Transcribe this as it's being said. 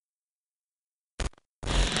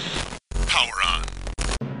Power on.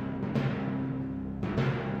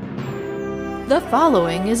 The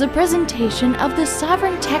following is a presentation of the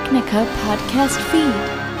Sovereign Technica podcast feed.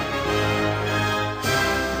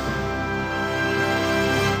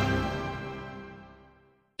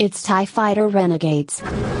 It's TIE Fighter Renegades,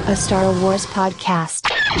 a Star Wars podcast.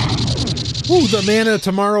 Ooh, the manna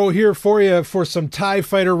tomorrow here for you for some TIE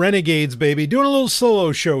Fighter Renegades, baby. Doing a little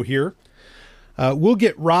solo show here. We'll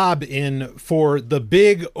get Rob in for the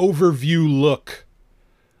big overview look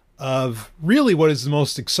of really what is the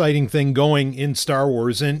most exciting thing going in Star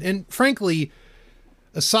Wars. And frankly,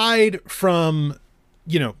 aside from,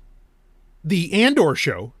 the Andor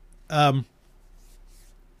show,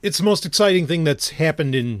 it's the most exciting thing that's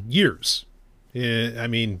happened in years.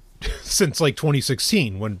 Since like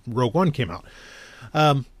 2016 when Rogue One came out.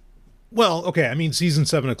 Season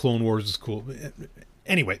 7 of Clone Wars is cool.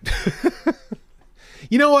 Anyway,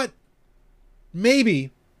 you know what?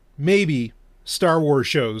 Maybe Star Wars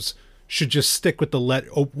shows should just stick with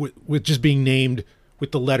the with just being named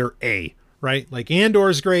with the letter A, right? Like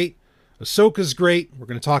Andor's great, Ahsoka's great. We're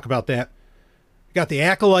going to talk about that. Got the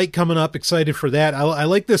Acolyte coming up. Excited for that. I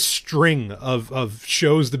like this string of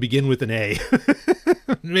shows that begin with an A.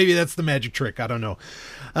 Maybe that's the magic trick. I don't know.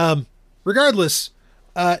 Regardless,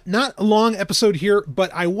 not a long episode here,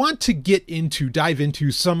 but I want to dive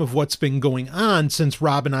into some of what's been going on since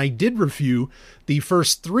Rob and I did review the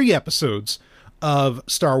first 3 episodes of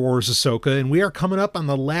Star Wars Ahsoka, and we are coming up on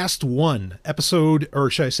the last one,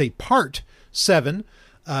 part 7,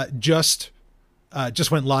 just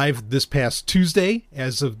went live this past Tuesday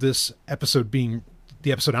as of this episode being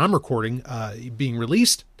the episode I'm recording, being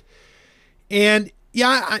released. And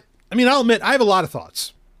yeah, I'll admit I have a lot of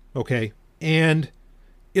thoughts. Okay. And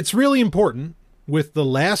it's really important with the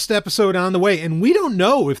last episode on the way. And we don't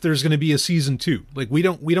know if there's going to be a season 2. Like we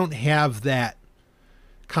don't have that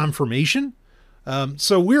confirmation.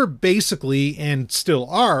 So we're basically, and still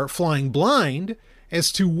are, flying blind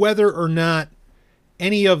as to whether or not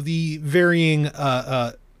any of the varying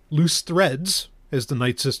loose threads, as the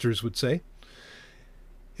Night Sisters would say,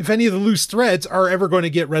 if any of the loose threads are ever going to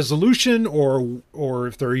get resolution or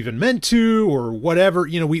if they're even meant to or whatever,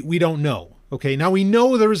 we don't know. Okay, now we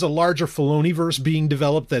know there is a larger Filoniverse being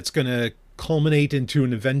developed that's going to culminate into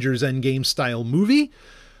an Avengers Endgame style movie,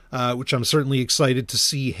 which I'm certainly excited to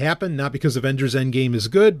see happen, not because Avengers Endgame is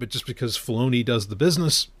good, but just because Filoni does the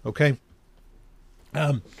business. Okay.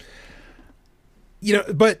 But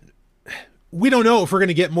we don't know if we're going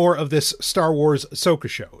to get more of this Star Wars Ahsoka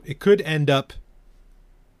show. It could end up,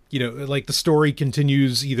 like the story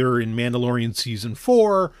continues either in Mandalorian season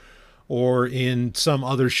 4 or in some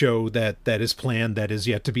other show that is planned that is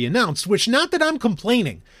yet to be announced, which not that I'm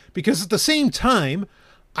complaining, because at the same time,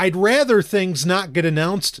 I'd rather things not get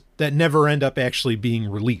announced that never end up actually being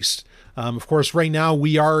released. Of course, right now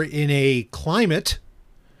we are in a climate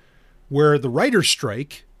where the writer's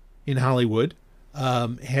strike in Hollywood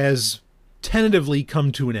has tentatively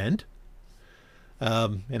come to an end.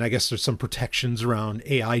 And I guess there's some protections around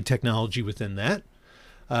AI technology within that.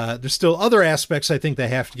 There's still other aspects I think that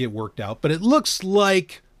have to get worked out, but it looks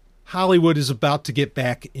like Hollywood is about to get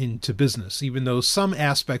back into business, even though some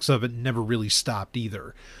aspects of it never really stopped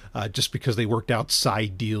either, just because they worked out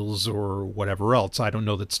side deals or whatever else. I don't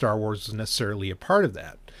know that Star Wars is necessarily a part of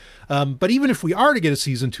that. But even if we are to get a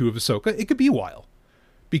season 2 of Ahsoka, it could be a while.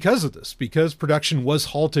 Because of this, because production was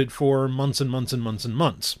halted for months and months and months and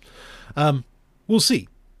months. We'll see.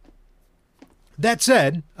 That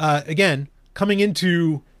said, again, coming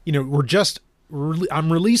into,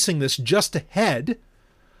 I'm releasing this just ahead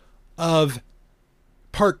of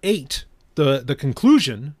part 8, the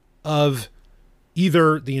conclusion of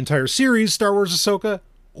either the entire series, Star Wars Ahsoka,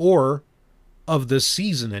 or of this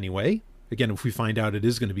season anyway. Again, if we find out it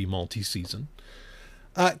is going to be multi-season.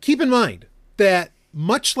 Keep in mind that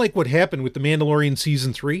much like what happened with The Mandalorian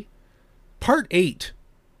Season 3, Part 8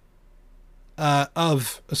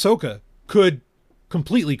 of Ahsoka could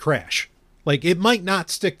completely crash. Like, it might not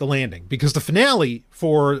stick the landing, because the finale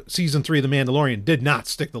for Season 3 of The Mandalorian did not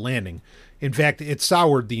stick the landing. In fact, it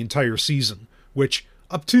soured the entire season, which,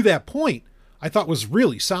 up to that point, I thought was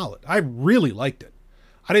really solid. I really liked it.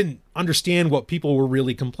 I didn't understand what people were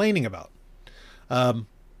really complaining about.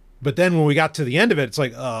 But then when we got to the end of it, it's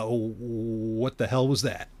like, what the hell was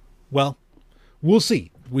that? Well, we'll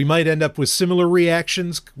see. We might end up with similar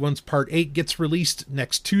reactions once Part 8 gets released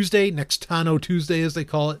next Tuesday, next Tano Tuesday, as they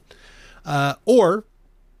call it. Or,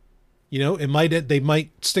 they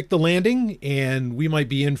might stick the landing, and we might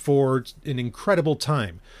be in for an incredible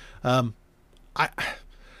time. I'm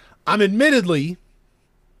admittedly,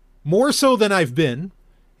 more so than I've been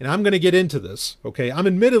and I'm going to get into this, okay?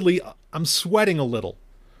 I'm sweating a little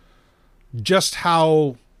just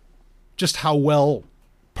how well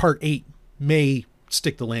part 8 may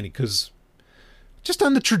stick the landing, because just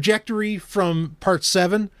on the trajectory from part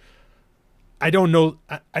 7, I don't know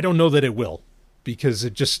that it will, because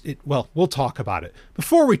we'll talk about it.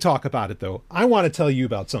 Before we talk about it, though, I want to tell you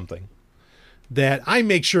about something that I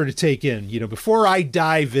make sure to take in, before I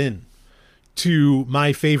dive in to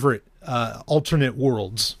my favorite alternate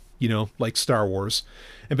worlds, like Star Wars,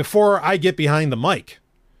 and before I get behind the mic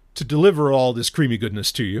to deliver all this creamy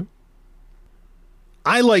goodness to you,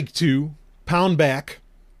 I like to pound back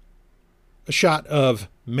a shot of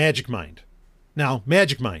Magic Mind. Now,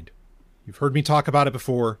 Magic Mind, you've heard me talk about it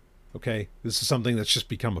before, okay? This is something that's just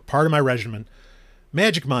become a part of my regimen.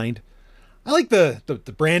 Magic Mind, I like the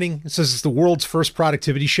branding. It says it's the world's first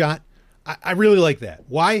productivity shot. I really like that.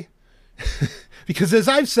 Why? Because as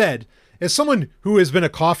I've said, as someone who has been a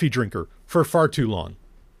coffee drinker for far too long,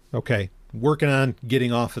 okay, working on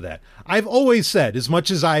getting off of that, I've always said, as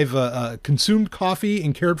much as I've consumed coffee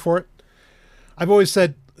and cared for it, I've always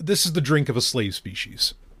said, this is the drink of a slave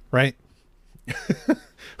species, right?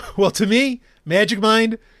 Well, to me, Magic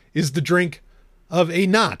Mind is the drink of a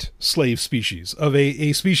not slave species, of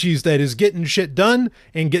a species that is getting shit done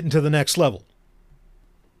and getting to the next level.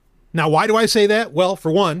 Now, why do I say that? Well,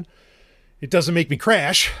 for one, it doesn't make me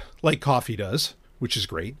crash like coffee does, which is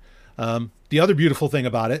great. The other beautiful thing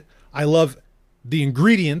about it, I love the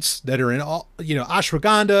ingredients that are in all,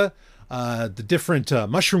 ashwagandha, the different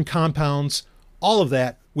mushroom compounds, all of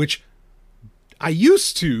that, which I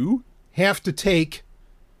used to have to take,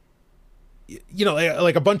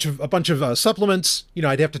 like a bunch of supplements.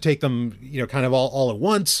 I'd have to take them, kind of all at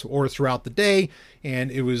once or throughout the day, and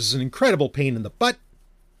it was an incredible pain in the butt.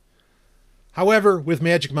 However, with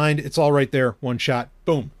Magic Mind, it's all right there, one shot,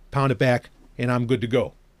 boom, pound it back, and I'm good to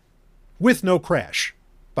go. With no crash,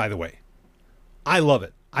 by the way. I love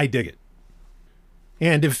it. I dig it.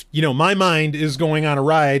 And if, my mind is going on a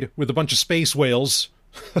ride with a bunch of space whales,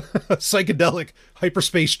 a psychedelic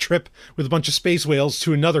hyperspace trip with a bunch of space whales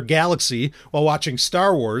to another galaxy while watching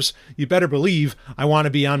Star Wars, you better believe I want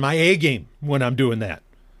to be on my A game when I'm doing that.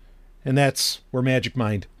 And that's where Magic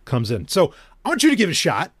Mind comes in. So I want you to give it a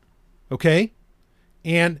shot, okay?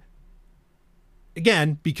 And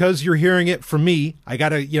again, because you're hearing it from me, I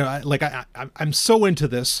gotta, I'm so into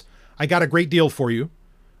this. I got a great deal for you,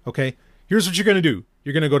 okay? Here's what you're going to do.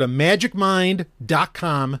 You're going to go to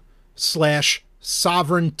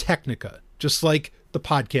magicmind.com/Sovereign Technica, just like the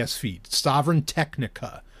podcast feed, Sovereign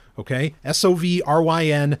Technica, okay?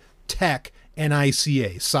 SOVRYN Tech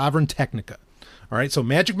NICA, Sovereign Technica. All right, so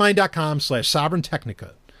magicmind.com/Sovereign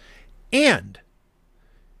Technica. And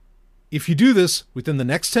if you do this within the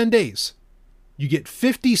next 10 days, you get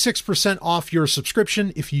 56% off your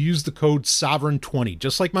subscription if you use the code Sovereign20,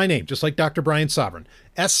 just like my name, just like Dr. Brian Sovereign.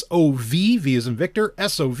 S-O-V, V as in Victor,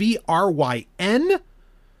 S-O-V-R-Y-N,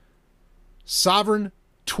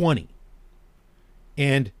 Sovereign20.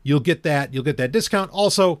 And you'll get that discount.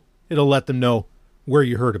 Also, it'll let them know where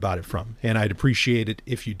you heard about it from, and I'd appreciate it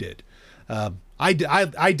if you did. I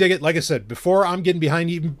dig it. Like I said, before I'm getting behind,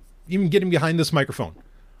 even getting behind this microphone,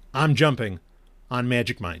 I'm jumping on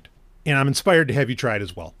Magic Mind. And I'm inspired to have you try it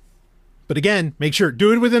as well. But again, make sure,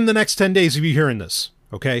 do it within the next 10 days of you hearing this,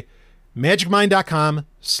 okay?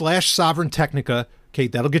 magicmind.com/Sovereign Technica. Okay,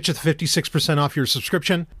 that'll get you the 56% off your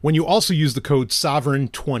subscription when you also use the code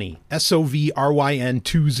Sovereign20,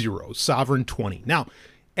 SOVRYN20, Sovereign20. Now,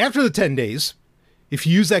 after the 10 days, if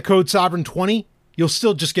you use that code Sovereign20, you'll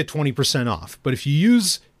still just get 20% off. But if you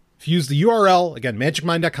use the URL, again,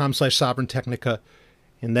 magicmind.com/Sovereign Technica,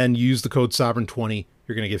 and then use the code Sovereign20,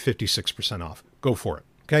 you're going to get 56% off. Go for it.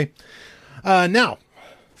 Okay. Now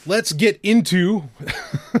let's get into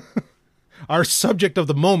our subject of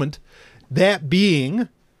the moment, that being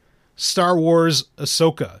Star Wars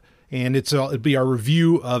Ahsoka. And it'll be our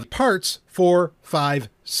review of parts 4, 5,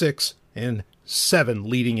 6, and 7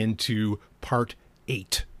 leading into part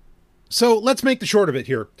 8. So let's make the short of it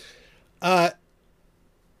here.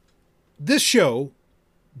 This show,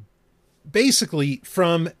 basically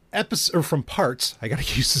from parts, I got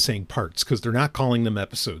to use to saying parts because they're not calling them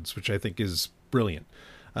episodes, which I think is brilliant.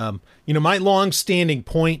 My long-standing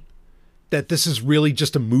point that this is really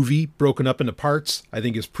just a movie broken up into parts, I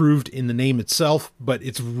think is proved in the name itself, but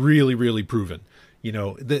it's really, really proven.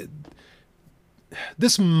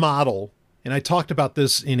 This model, and I talked about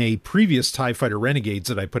this in a previous TIE Fighter Renegades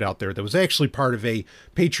that I put out there that was actually part of a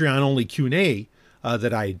Patreon-only Q&A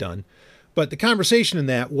that I had done. But the conversation in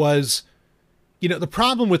that was, the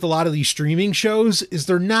problem with a lot of these streaming shows is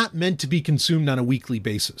they're not meant to be consumed on a weekly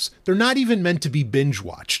basis. They're not even meant to be binge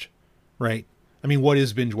watched, right? I mean, what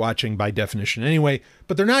is binge watching by definition anyway?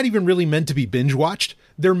 But they're not even really meant to be binge watched.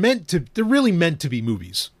 They're really meant to be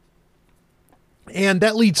movies. And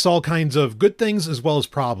that leads to all kinds of good things as well as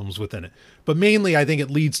problems within it. But mainly, I think it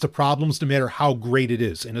leads to problems no matter how great it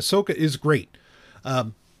is. And Ahsoka is great.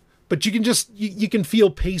 But you can you can feel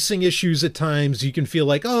pacing issues at times. You can feel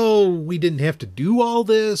like, oh, we didn't have to do all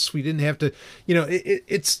this. We didn't have to,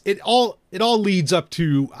 it all leads up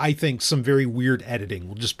to, I think, some very weird editing.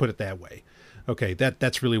 We'll just put it that way. Okay,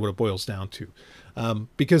 that's really what it boils down to.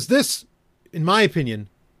 Because this, in my opinion,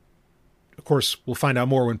 of course, we'll find out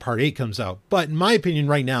more when Part 8 comes out. But in my opinion,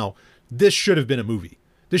 right now, this should have been a movie.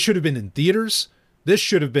 This should have been in theaters. This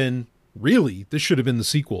should have been the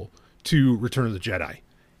sequel to Return of the Jedi.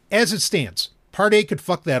 As it stands, Part 8 could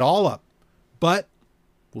fuck that all up. But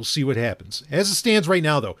we'll see what happens. As it stands right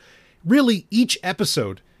now, though, really each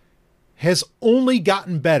episode has only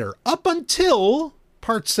gotten better up until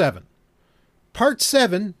Part 7. Part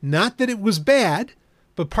 7, not that it was bad,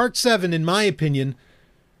 but Part 7, in my opinion,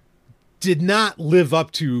 did not live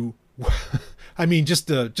up to, I mean, just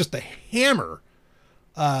a hammer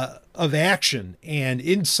of action and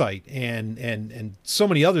insight and so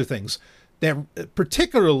many other things that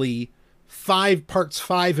particularly parts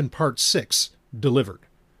 5 and part 6 delivered.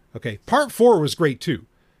 Okay. Part 4 was great too.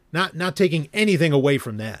 Not taking anything away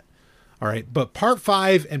from that. All right. But part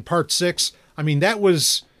 5 and part 6, I mean, that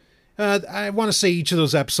was, I want to say each of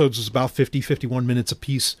those episodes was about 51 minutes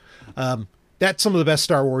apiece. That's some of the best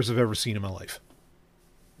Star Wars I've ever seen in my life.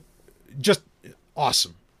 Just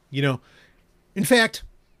awesome. In fact,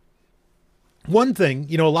 one thing,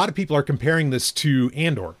 a lot of people are comparing this to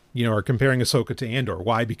Andor, are comparing Ahsoka to Andor.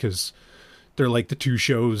 Why? Because they're like the two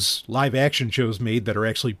shows, live action shows made that are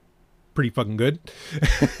actually pretty fucking good.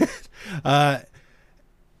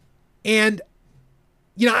 And,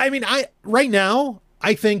 right now,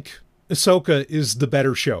 I think Ahsoka is the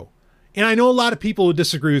better show. And I know a lot of people who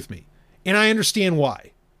disagree with me. And I understand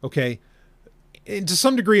why. Okay. And to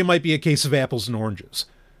some degree, it might be a case of apples and oranges.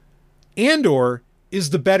 Andor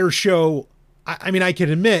is the better show. I mean, I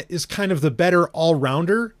can admit is kind of the better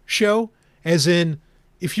all-rounder show, as in,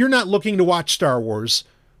 if you're not looking to watch Star Wars,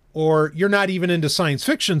 or you're not even into science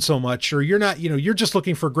fiction so much, or you're not, you're just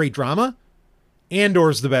looking for great drama,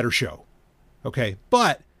 Andor's the better show. Okay.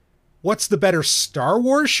 But what's the better Star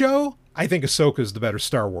Wars show? I think Ahsoka is the better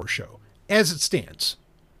Star Wars show as it stands.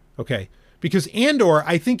 Okay. Because Andor,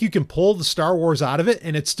 I think you can pull the Star Wars out of it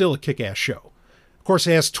and it's still a kick-ass show. Of course,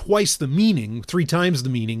 it has twice the meaning, 3 times the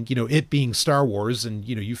meaning, it being Star Wars and,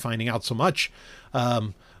 you finding out so much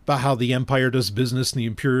about how the Empire does business and the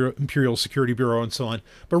Imperial Security Bureau and so on.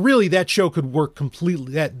 But really, that show could work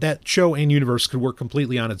completely, that show and universe could work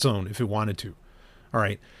completely on its own if it wanted to. All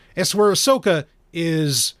right. As to where Ahsoka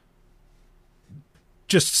is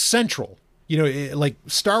just central, like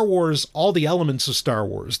Star Wars, all the elements of Star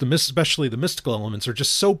Wars, especially the mystical elements, are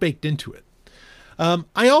just so baked into it.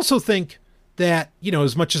 I also think that,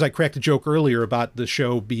 as much as I cracked a joke earlier about the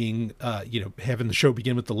show being, having the show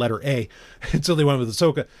begin with the letter A, until they went with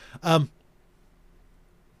Ahsoka,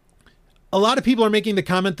 a lot of people are making the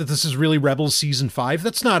comment that this is really Rebels season 5.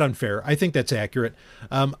 That's not unfair. I think that's accurate.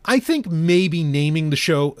 I think maybe naming the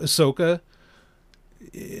show Ahsoka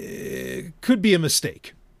could be a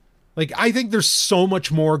mistake. Like, I think there's so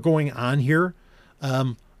much more going on here.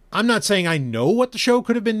 I'm not saying I know what the show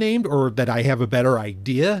could have been named or that I have a better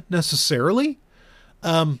idea necessarily.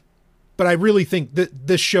 But I really think that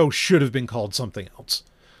this show should have been called something else.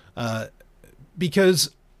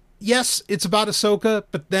 Because yes, it's about Ahsoka,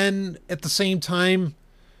 but then at the same time,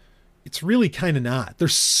 it's really kind of not.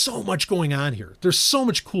 There's so much going on here. There's so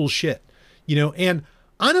much cool shit, and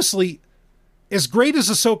honestly, as great as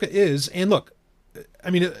Ahsoka is, and look, I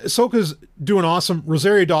mean, Ahsoka's doing awesome.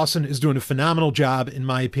 Rosario Dawson is doing a phenomenal job, in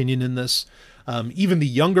my opinion, in this. Even the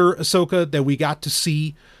younger Ahsoka that we got to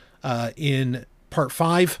see in Part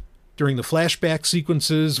 5 during the flashback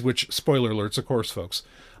sequences, which, spoiler alerts, of course, folks,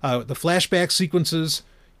 the flashback sequences,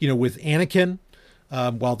 with Anakin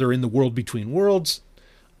while they're in the world between worlds,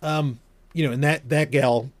 and that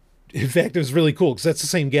gal, in fact, it was really cool because that's the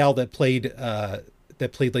same gal that played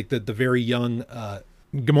like the very young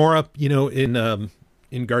Gamora,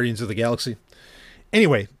 in Guardians of the Galaxy.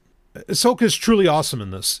 Anyway, Ahsoka is truly awesome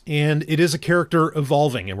in this, and it is a character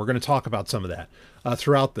evolving, and we're going to talk about some of that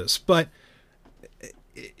throughout this. But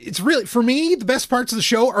it's really, for me, the best parts of the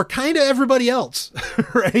show are kind of everybody else,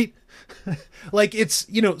 right? like it's,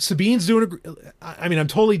 Sabine's doing I'm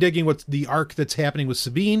totally digging what's the arc that's happening with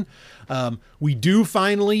Sabine. We do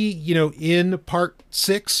finally, in part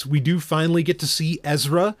 6, we do finally get to see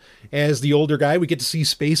Ezra as the older guy. We get to see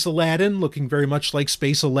Space Aladdin looking very much like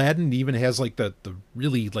Space Aladdin. He even has like the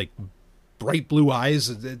really like bright blue eyes.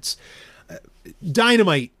 It's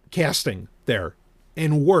dynamite casting there,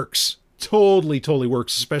 and works. Totally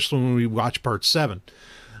works, especially when we watch part 7.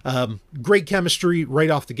 Great chemistry right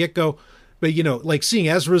off the get-go. But, like seeing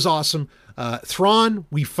Ezra's awesome. Thrawn,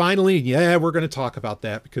 we finally, we're going to talk about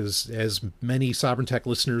that because as many Sovereign Tech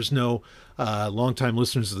listeners know, longtime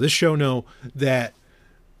listeners of this show know, that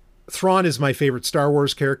Thrawn is my favorite Star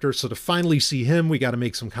Wars character. So to finally see him, we got to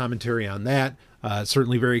make some commentary on that.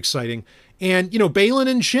 Certainly very exciting. And, Balin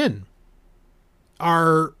and Shin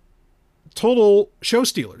are total show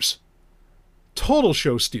stealers. Total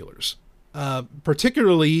show stealers.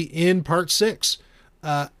 Particularly in part 6.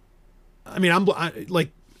 I'm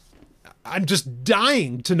just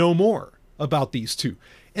dying to know more about these two.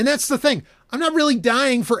 And that's the thing. I'm not really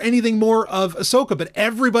dying for anything more of Ahsoka, but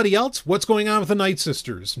everybody else, what's going on with the Night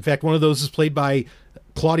Sisters? In fact, one of those is played by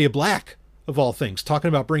Claudia Black, of all things, talking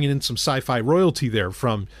about bringing in some sci-fi royalty there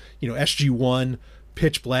from, SG-1,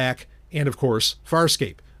 Pitch Black, and of course,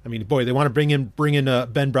 Farscape. I mean, boy, they want to bring in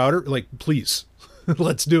Ben Browder. Like, please,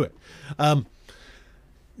 let's do it. Not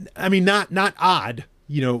odd,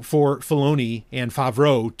 for Filoni and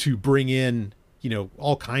Favreau to bring in,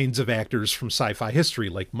 all kinds of actors from sci-fi history,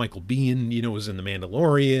 like Michael Biehn, was in The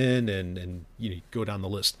Mandalorian, and go down the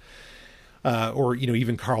list. Or,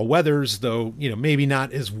 even Carl Weathers, though, maybe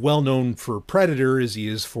not as well known for Predator as he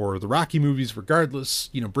is for the Rocky movies, regardless,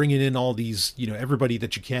 bringing in all these, everybody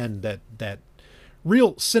that you can that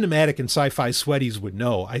real cinematic and sci-fi sweaties would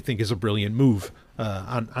know, I think is a brilliant move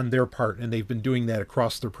on their part. And they've been doing that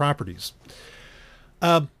across their properties.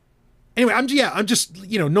 Anyway, I'm just,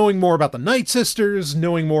 knowing more about the Night Sisters,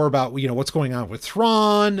 knowing more about, what's going on with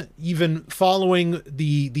Thrawn, even following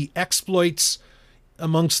the exploits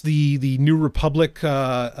amongst the New Republic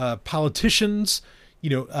politicians,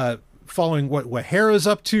 following what Hera's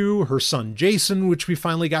up to, her son Jason, which we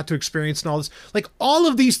finally got to experience, and all this. Like, all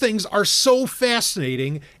of these things are so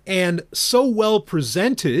fascinating and so well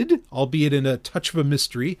presented, albeit in a touch of a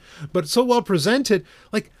mystery, but so well presented.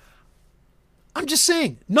 Like, I'm just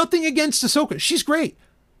saying, nothing against Ahsoka. She's great.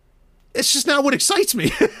 It's just not what excites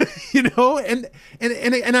me, and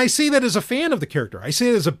I say that as a fan of the character. I say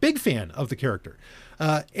it as a big fan of the character.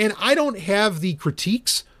 And I don't have the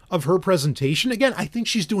critiques of her presentation. Again, I think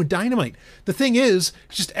she's doing dynamite. The thing is,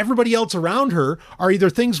 just everybody else around her are either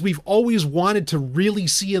things we've always wanted to really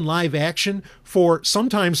see in live action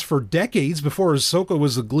sometimes for decades before Ahsoka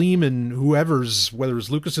was a gleam in whoever's, whether it's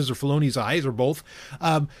Lucas's or Filoni's eyes or both.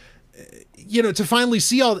 To finally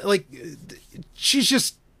see all, like, she's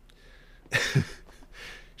just,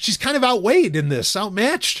 she's kind of outweighed in this,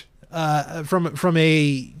 outmatched from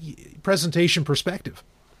a presentation perspective.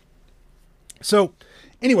 So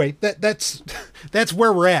anyway, that's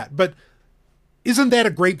where we're at. But isn't that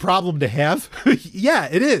a great problem to have? Yeah,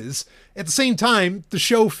 it is. At the same time, the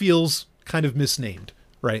show feels kind of misnamed,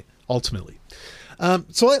 right? Ultimately.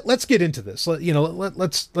 So let's get into this.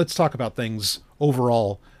 Let's talk about things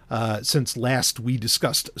overall since last we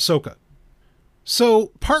discussed Ahsoka. So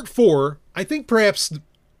part 4, I think perhaps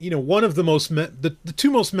one of the the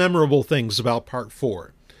two most memorable things about part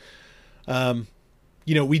 4.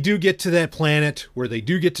 We do get to that planet where they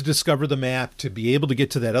do get to discover the map to be able to get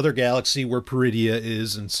to that other galaxy where Peridia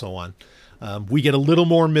is, and so on. We get a little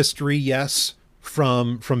more mystery, yes,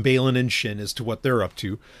 from Balin and Shin as to what they're up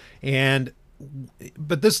to.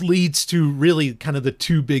 But this leads to really kind of the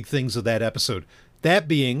two big things of that episode. That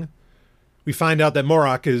being, we find out that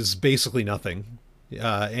Morak is basically nothing.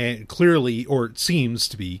 And clearly, or it seems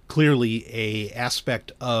to be clearly, a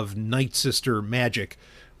aspect of Night Sister magic,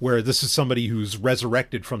 where this is somebody who's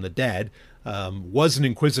resurrected from the dead, was an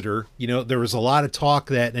Inquisitor. There was a lot of talk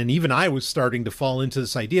that, and even I was starting to fall into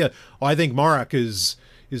this idea. Oh, I think Morak is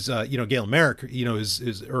Galen Marek, is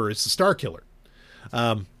the Star Killer.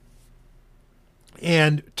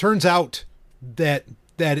 And turns out that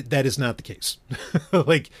is not the case.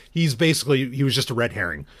 Like, he was just a red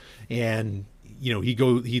herring, and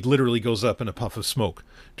he literally goes up in a puff of smoke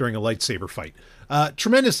during a lightsaber fight.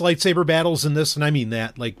 Tremendous lightsaber battles in this, and I mean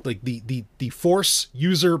that. Like the Force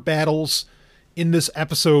user battles in this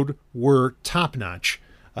episode were top notch.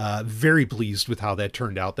 Very pleased with how that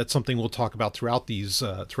turned out. That's something we'll talk about throughout these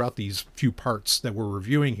few parts that we're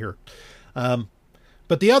reviewing here.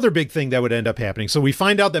 But the other big thing that would end up happening, so we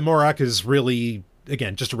find out that Morak is really,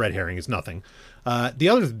 again, just a red herring, is nothing. The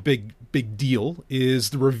other big deal is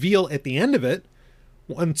the reveal at the end of it.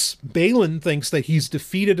 Once Balin thinks that he's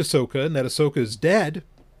defeated Ahsoka and that Ahsoka is dead,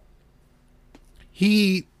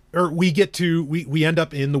 we end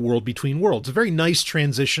up in the world between worlds. A very nice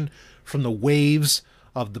transition from the waves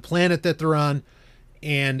of the planet that they're on,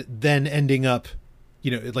 and then ending up,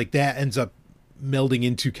 like that ends up melding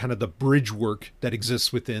into kind of the bridge work that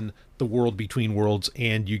exists within the world between worlds,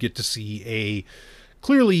 and you get to see a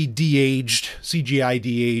clearly CGI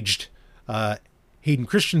de-aged Hayden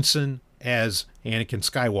Christensen as Anakin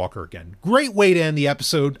Skywalker again. Great way to end the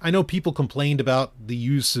episode. I know people complained about the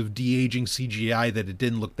use of de-aging CGI, that it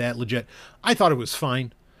didn't look that legit. I thought it was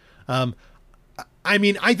fine. I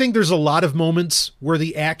think there's a lot of moments where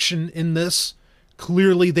the action in this,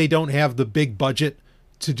 clearly they don't have the big budget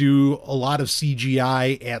to do a lot of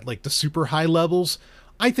CGI at like the super high levels.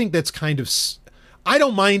 I think that's I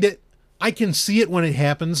don't mind it. I can see it when it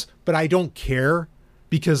happens, but I don't care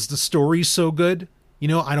because the story's so good.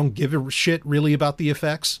 I don't give a shit really about the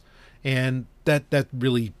effects. And that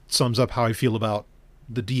really sums up how I feel about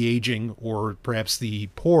the de-aging, or perhaps the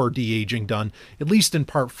poor de-aging done, at least in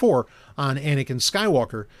part 4 on Anakin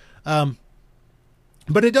Skywalker.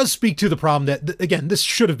 But it does speak to the problem that, again, this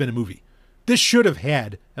should have been a movie. This should have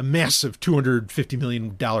had a massive $250 million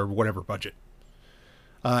whatever budget.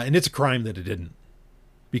 And it's a crime that it didn't,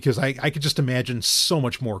 because I could just imagine so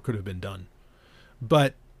much more could have been done.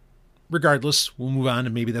 But regardless, we'll move on,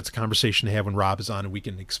 and maybe that's a conversation to have when Rob is on and we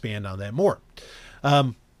can expand on that more.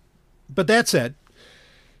 But that said,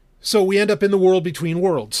 so we end up in the world between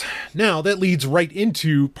worlds. Now, that leads right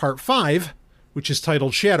into part 5, which is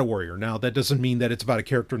titled Shadow Warrior. Now, that doesn't mean that it's about a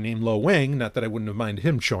character named Lo Wang, not that I wouldn't have minded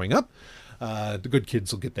him showing up. The good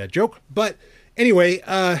kids will get that joke. But anyway,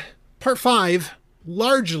 part 5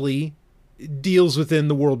 largely deals within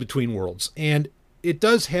the world between worlds, and it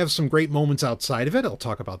does have some great moments outside of it. I'll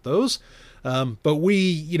talk about those. But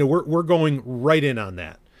we're going right in on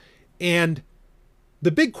that. And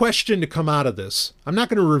the big question to come out of this, I'm not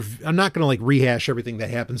going to like rehash everything that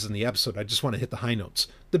happens in the episode. I just want to hit the high notes.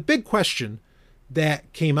 The big question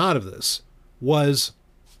that came out of this was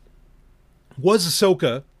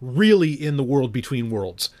Ahsoka really in the world between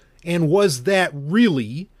worlds? And was that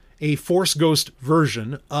really a Force Ghost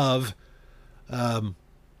version of Anakin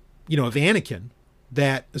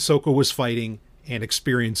that Ahsoka was fighting and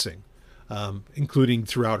experiencing, including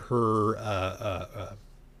throughout her,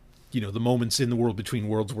 the moments in the world between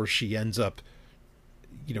worlds where she ends up,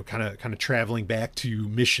 kind of traveling back to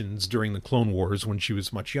missions during the Clone Wars when she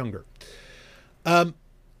was much younger.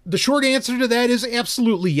 The short answer to that is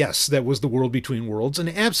absolutely yes, that was the world between worlds, and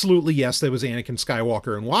absolutely yes, that was Anakin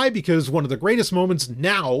Skywalker. And why? Because one of the greatest moments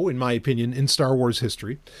now, in my opinion, in Star Wars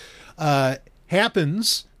history,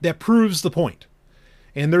 happens that proves the point.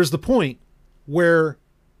 And there's the point where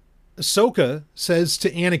Ahsoka says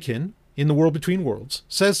to Anakin in the world between worlds,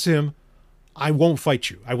 says to him, "I won't fight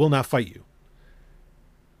you. I will not fight you."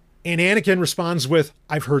 And Anakin responds with,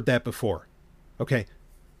 "I've heard that before." Okay,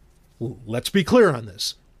 let's be clear on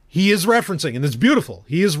this. He is referencing, and it's beautiful,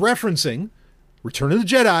 he is referencing Return of the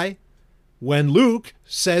Jedi when Luke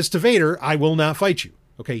says to Vader, "I will not fight you."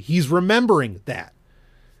 Okay, he's remembering that.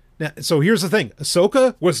 Now, so here's the thing.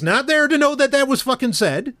 Ahsoka was not there to know that that was fucking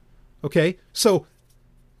said. Okay, so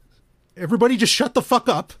everybody just shut the fuck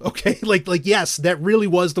up. Okay, like yes, that really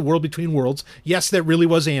was the world between worlds. Yes, that really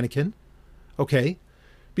was Anakin. Okay,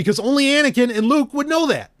 because only Anakin and Luke would know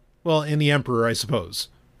that. Well, and the Emperor, I suppose.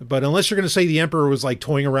 But unless you're going to say the Emperor was like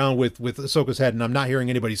toying around with Ahsoka's head, and I'm not hearing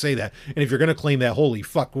anybody say that. And if you're going to claim that, holy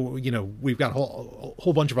fuck, we've got a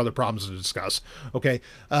whole bunch of other problems to discuss. Okay.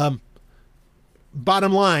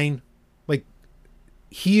 Bottom line, like,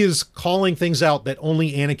 he is calling things out that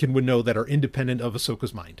only Anakin would know that are independent of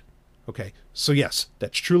Ahsoka's mind. Okay. So yes,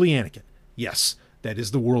 that's truly Anakin. Yes, that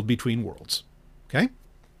is the world between worlds. Okay.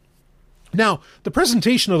 Now, the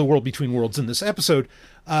presentation of the world between worlds in this episode,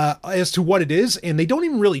 as to what it is, and they don't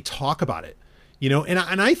even really talk about it, and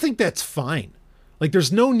I think that's fine. Like,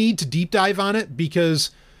 there's no need to deep dive on it,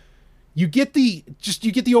 because you get the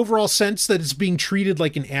overall sense that it's being treated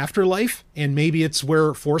like an afterlife, and maybe it's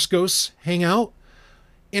where Force ghosts hang out.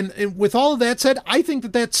 And with all of that said, I think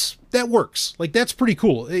that works. Like, that's pretty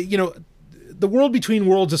cool. The world between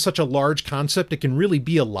worlds is such a large concept. It can really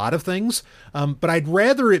be a lot of things. But I'd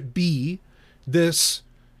rather it be this,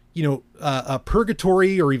 a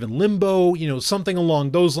purgatory or even limbo, something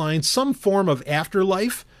along those lines, some form of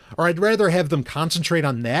afterlife. Or I'd rather have them concentrate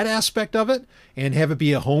on that aspect of it and have it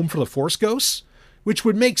be a home for the Force ghosts, which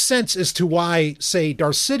would make sense as to why, say,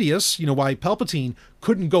 Darth Sidious, why Palpatine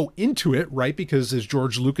couldn't go into it, right? Because as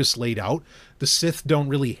George Lucas laid out, the Sith don't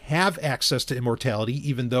really have access to immortality,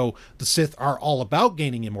 even though the Sith are all about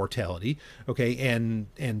gaining immortality, okay? And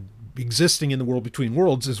existing in the world between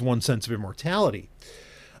worlds is one sense of immortality.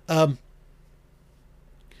 I'm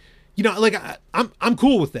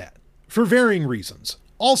cool with that for varying reasons.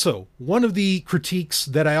 Also, one of the critiques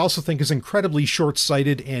that I also think is incredibly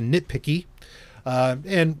short-sighted and nitpicky,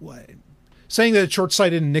 and saying that it's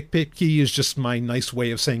short-sighted and nitpicky is just my nice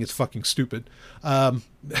way of saying it's fucking stupid,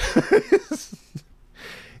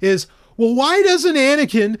 is, well, why doesn't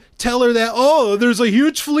Anakin tell her that, oh, there's a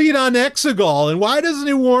huge fleet on Exegol, and why doesn't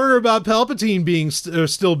he warn her about Palpatine being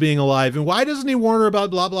still being alive, and why doesn't he warn her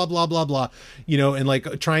about blah, blah, blah, blah, blah, and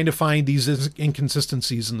like trying to find these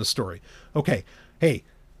inconsistencies in the story. Okay, hey,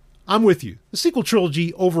 I'm with you. The sequel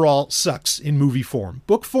trilogy overall sucks in movie form.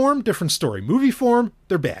 Book form, different story. Movie form,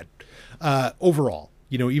 they're bad. Overall,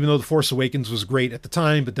 even though The Force Awakens was great at the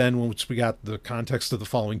time, but then once we got the context of the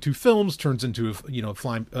following two films, turns into a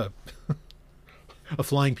flying a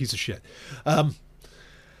flying piece of shit.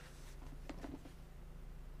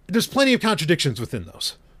 There's plenty of contradictions within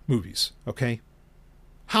those movies. Okay.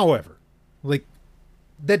 However, like,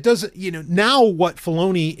 that doesn't, now what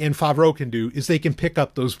Filoni and Favreau can do is they can pick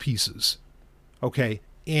up those pieces. Okay.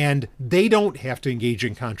 And they don't have to engage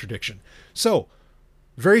in contradiction. So,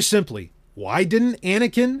 very simply, why didn't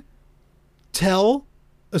Anakin tell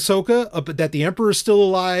Ahsoka that the Emperor is still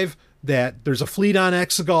alive, that there's a fleet on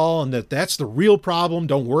Exegol, and that's the real problem?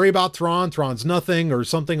 Don't worry about Thrawn. Thrawn's nothing, or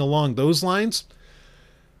something along those lines.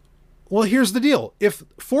 Well, here's the deal. If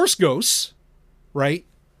Force Ghosts, right,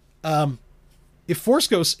 if Force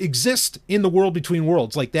Ghosts exist in the world between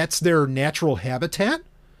worlds, like that's their natural habitat,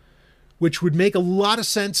 which would make a lot of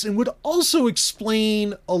sense and would also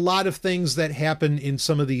explain a lot of things that happen in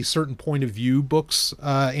some of the certain point of view books,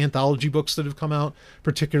 anthology books that have come out,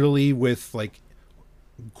 particularly with like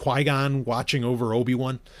Qui-Gon watching over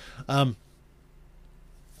Obi-Wan.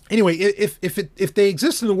 Anyway, if they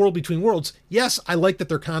exist in the world between worlds, yes, I like that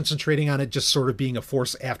they're concentrating on it just sort of being a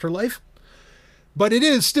Force afterlife. But it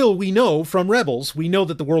is still, we know from Rebels, we know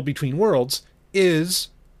that the world between worlds is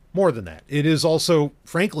more than that. It is also,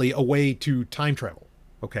 frankly, a way to time travel.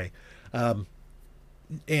 Okay.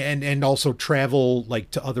 And also travel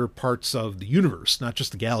like to other parts of the universe, not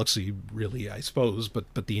just the galaxy, really, I suppose,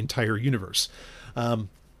 but the entire universe. And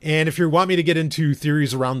if you want me to get into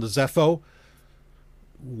theories around the Zepho,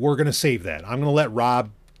 we're going to save that. I'm going to let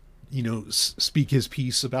Rob, speak his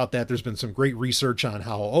piece about that. There's been some great research on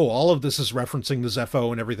how, all of this is referencing the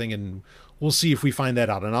Zepho and everything. And we'll see if we find that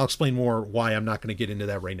out. And I'll explain more why I'm not going to get into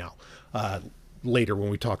that right now, later when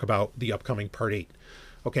we talk about the upcoming part 8.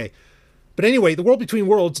 Okay. But anyway, the world between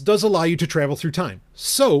worlds does allow you to travel through time.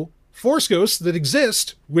 So Force ghosts that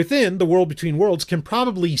exist within the world between worlds can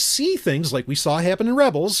probably see things like we saw happen in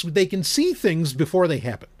Rebels. They can see things before they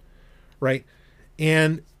happen. Right.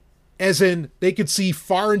 And as in, they could see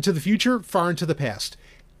far into the future, far into the past.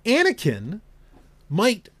 Anakin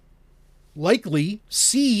might likely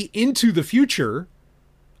see into the future,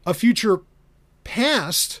 a future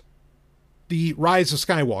past the Rise of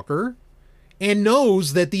Skywalker, and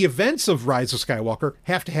knows that the events of Rise of Skywalker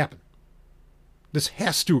have to happen. This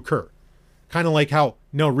has to occur. Kind of like how,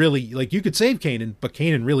 no, really, like you could save Kanan, but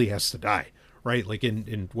Kanan really has to die, right? Like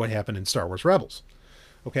in what happened in Star Wars Rebels.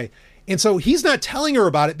 Okay. And so he's not telling her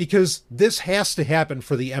about it because this has to happen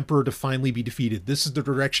for the Emperor to finally be defeated. This is the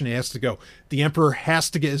direction it has to go. The Emperor has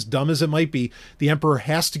to get, as dumb as it might be, the Emperor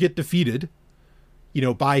has to get defeated,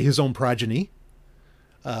 by his own progeny.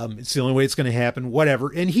 It's the only way it's going to happen,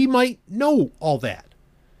 whatever. And he might know all that.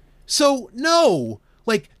 So no,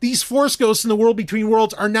 like these Force ghosts in the world between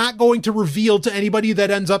worlds are not going to reveal to anybody that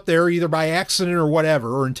ends up there, either by accident or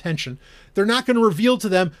whatever, or intention. They're not going to reveal to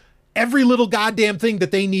them every little goddamn thing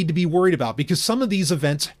that they need to be worried about, because some of these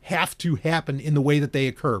events have to happen in the way that they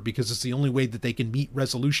occur, because it's the only way that they can meet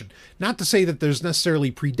resolution. Not to say that there's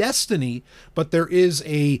necessarily predestiny, but there is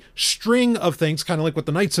a string of things, kind of like what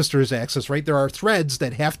the Night Sisters access, right? There are threads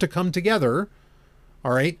that have to come together,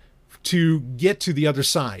 all right, to get to the other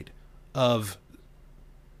side of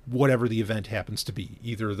whatever the event happens to be,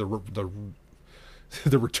 either the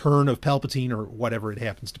return of Palpatine or whatever it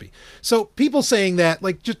happens to be. So people saying that,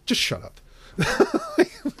 like, just shut up.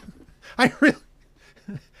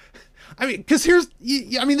 Because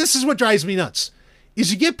this is what drives me nuts,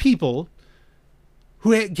 is you get people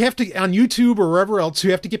who have to, on YouTube or wherever else, who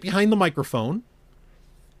have to get behind the microphone,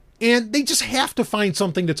 and they just have to find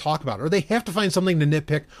something to talk about, or they have to find something to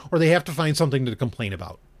nitpick, or they have to find something to complain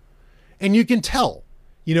about. And you can tell,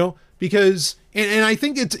 because, and I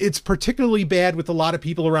think it's particularly bad with a lot of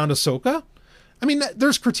people around Ahsoka. I mean,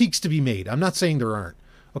 there's critiques to be made. I'm not saying there aren't.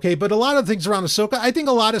 Okay, but a lot of things around Ahsoka, I think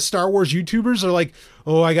a lot of Star Wars YouTubers are like,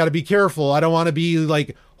 oh, I got to be careful. I don't want to be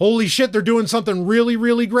like, holy shit, they're doing something really,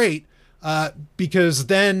 really great, because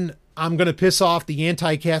then I'm going to piss off the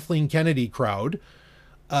anti-Kathleen Kennedy crowd.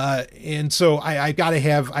 And so I got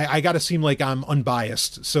to seem like I'm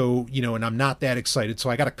unbiased. So, you know, and I'm not that excited. So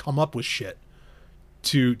I got to come up with shit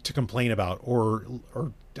to complain about, or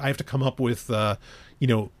I have to come up with, you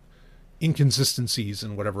know, inconsistencies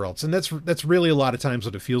and whatever else. And that's really a lot of times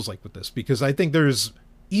what it feels like with this, because I think there's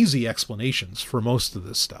easy explanations for most of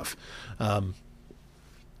this stuff.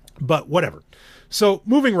 But whatever. So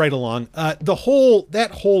moving right along, that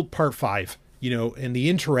whole part 5, you know, and the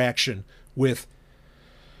interaction with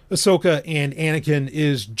Ahsoka and Anakin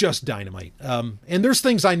is just dynamite. And there's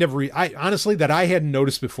things I honestly, that I hadn't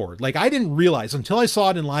noticed before. Like, I didn't realize until I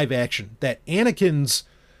saw it in live action that Anakin's,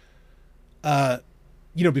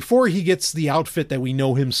 you know, before he gets the outfit that we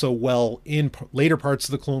know him so well in later parts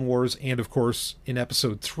of the Clone Wars, and of course in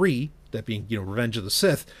episode 3, that being, you know, Revenge of the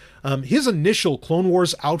Sith, his initial Clone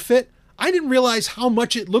Wars outfit, I didn't realize how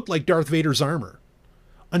much it looked like Darth Vader's armor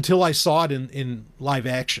until I saw it in live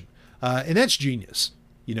action. And that's genius,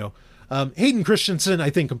 you know. Hayden Christensen, I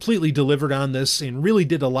think, completely delivered on this and really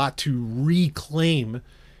did a lot to reclaim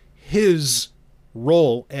his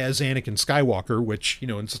role as Anakin Skywalker, which, you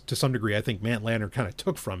know, to some degree, I think Matt Lanner kind of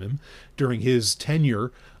took from him during his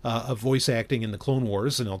tenure of voice acting in the Clone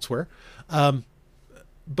Wars and elsewhere.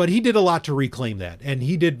 But he did a lot to reclaim that, and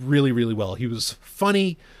he did really, really well. He was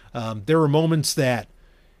funny. There were moments that,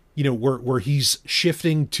 you know, where he's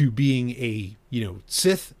shifting to being a, you know,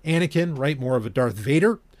 Sith Anakin, right? More of a Darth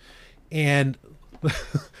Vader. And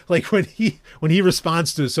like when he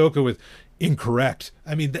responds to Ahsoka with incorrect,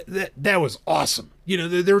 I mean, that was awesome. You know,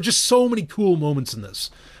 there were just so many cool moments in this.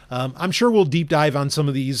 I'm sure we'll deep dive on some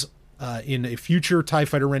of these in a future TIE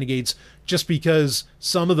Fighter Renegades, just because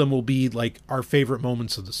some of them will be like our favorite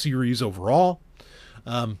moments of the series overall.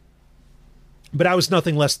 But I was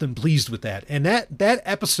nothing less than pleased with that. And that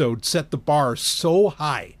episode set the bar so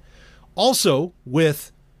high. Also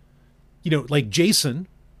with, you know, like Jason,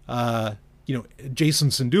 you know, Jason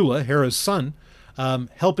Syndulla, Hera's son,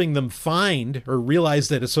 helping them find or realize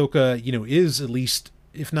that Ahsoka, you know, is at least,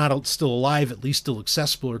 if not still alive, at least still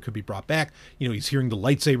accessible or could be brought back. You know, he's hearing the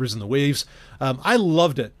lightsabers and the waves. I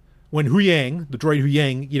loved it when Huyang, the droid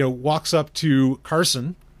Huyang, you know, walks up to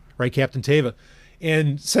Carson, right, Captain Teva,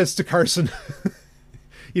 and says to Carson,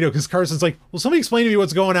 you know, because Carson's like, well, somebody explain to me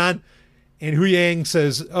what's going on. And Huyang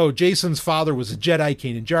says, oh, Jason's father was a Jedi,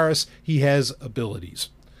 Kanan Jarrus. He has abilities.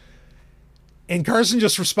 And Carson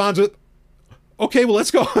just responds with, okay, well,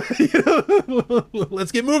 let's go. You know,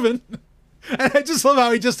 let's get moving. And I just love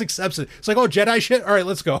how he just accepts it. It's like, oh, Jedi shit? All right,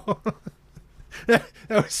 let's go.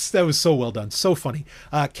 that was so well done. So funny.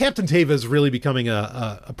 Captain Teva is really becoming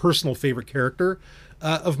a personal favorite character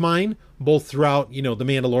of mine, both throughout, you know, The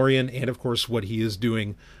Mandalorian and, of course, what he is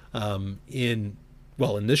doing in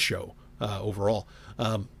this show overall.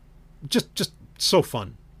 Just so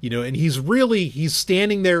fun, you know, and he's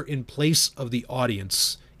standing there in place of the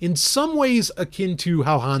audience in some ways akin to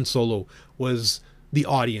how Han Solo was the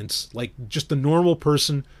audience, like just the normal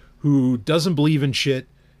person who doesn't believe in shit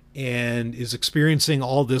and is experiencing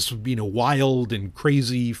all this, you know, wild and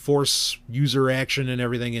crazy force user action and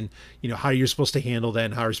everything, and, you know, how you're supposed to handle that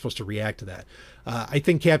and how you're supposed to react to that. I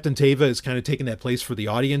think Captain Teva is kind of taking that place for the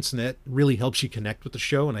audience, and that really helps you connect with the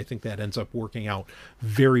show, and I think that ends up working out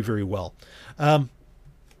very, very well.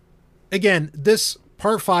 Again, this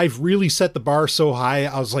part 5 really set the bar so high.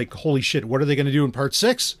 I was like, holy shit, what are they going to do in part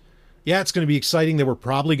 6? Yeah, it's going to be exciting that we're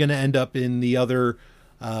probably going to end up in the other,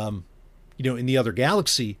 you know, in the other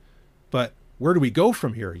galaxy, but where do we go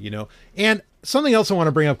from here, you know? And something else I want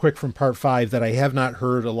to bring up quick from part 5 that I have not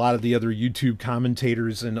heard a lot of the other YouTube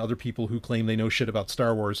commentators and other people who claim they know shit about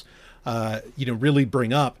Star Wars, you know, really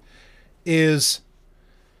bring up is,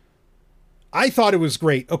 I thought it was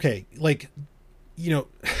great. Okay, like, you know,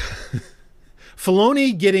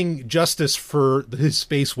 Filoni getting justice for his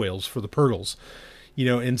space whales, for the Purgles, you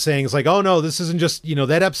know, and saying it's like, oh no, this isn't just, you know,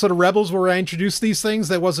 that episode of Rebels where I introduced these things,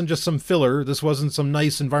 that wasn't just some filler. This wasn't some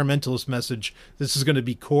nice environmentalist message. This is going to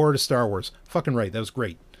be core to Star Wars. Fucking right. That was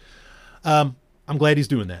great. I'm glad he's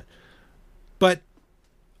doing that. But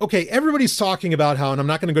okay, everybody's talking about how, and I'm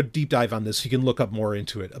not going to go deep dive on this, you can look up more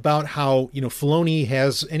into it, about how, you know, Filoni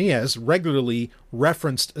has regularly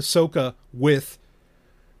referenced Ahsoka with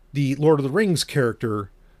the Lord of the Rings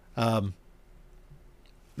character, of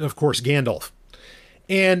course, Gandalf.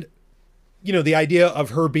 And the idea of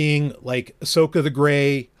her being like Ahsoka the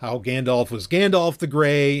Grey, how Gandalf was Gandalf the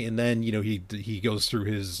Grey, and then, he goes through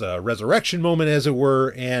his resurrection moment, as it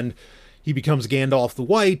were, and he becomes Gandalf the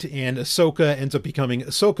White, and Ahsoka ends up becoming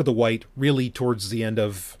Ahsoka the White, really towards the end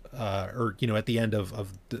of, at the end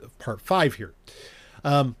of part 5 here.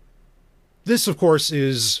 This, of course,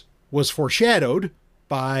 was foreshadowed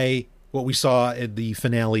by what we saw at the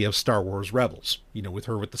finale of Star Wars Rebels, with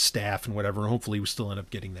her with the staff and whatever, and hopefully we still end up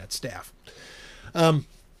getting that staff.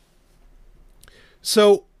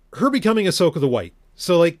 So her becoming Ahsoka the White.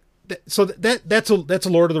 So that's a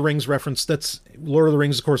Lord of the Rings reference. That's Lord of the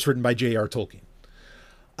Rings, of course, written by J.R. Tolkien.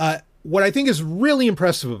 What I think is really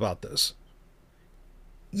impressive about this,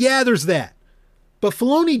 there's that, but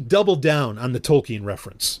Filoni doubled down on the Tolkien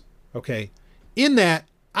reference. Okay, in that,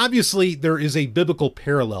 obviously there is a biblical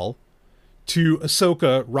parallel to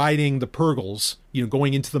Ahsoka riding the Purgles,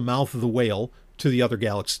 going into the mouth of the whale to the other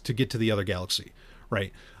galaxy, to get to the other galaxy,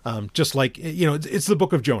 right? Just like, it's the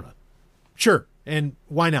Book of Jonah. Sure. And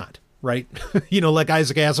why not? Right. Like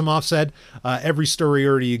Isaac Asimov said, every story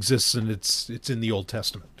already exists and it's in the Old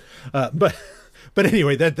Testament. But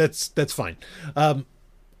anyway, that's fine. But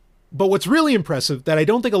what's really impressive that I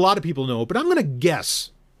don't think a lot of people know, but I'm going to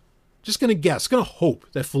hope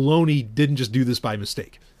that Filoni didn't just do this by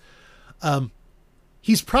mistake.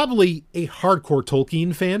 He's probably a hardcore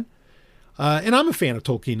Tolkien fan. And I'm a fan of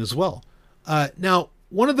Tolkien as well. Now,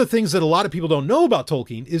 one of the things that a lot of people don't know about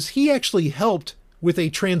Tolkien is he actually helped with a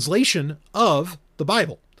translation of the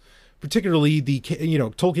Bible, particularly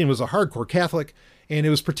Tolkien was a hardcore Catholic, and it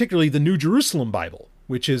was particularly the New Jerusalem Bible,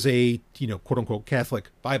 which is a, quote unquote Catholic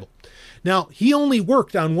Bible. Now, he only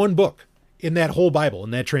worked on one book in that whole Bible,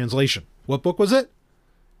 in that translation. What book was it?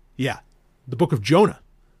 Yeah, the Book of Jonah.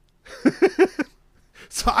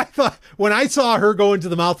 So I thought, when I saw her go into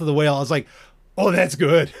the mouth of the whale, I was like, oh, that's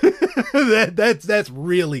good. That's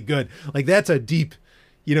really good. Like, that's a deep,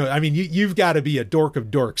 you've got to be a dork of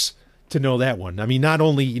dorks to know that one. I mean, not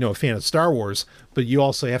only, a fan of Star Wars, but you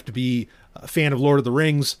also have to be a fan of Lord of the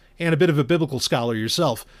Rings and a bit of a biblical scholar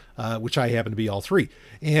yourself, which I happen to be all three.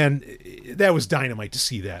 And that was dynamite to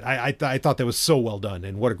see that. I thought that was so well done,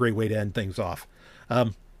 and what a great way to end things off.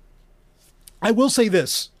 I will say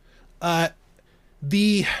this.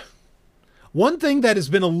 The one thing that has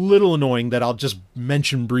been a little annoying that I'll just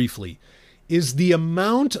mention briefly is the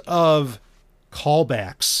amount of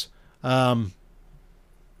callbacks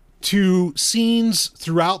to scenes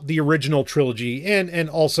throughout the original trilogy, and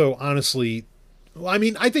also, honestly, I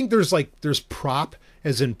mean, I think there's props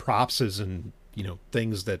as in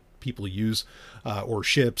things that people use, or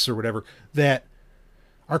ships or whatever, that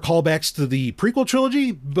are callbacks to the prequel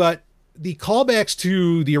trilogy, but the callbacks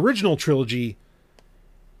to the original trilogy,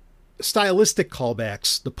 stylistic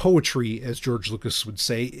callbacks, the poetry, as George Lucas would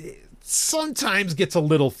say, sometimes gets a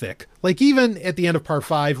little thick. Like, even at the end of part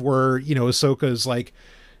 5, where, Ahsoka is like,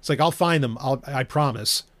 it's like, I'll find them. I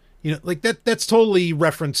promise. That's totally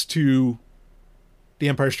reference to The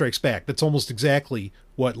Empire Strikes Back. That's almost exactly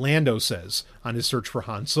what Lando says on his search for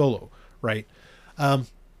Han Solo. Right. And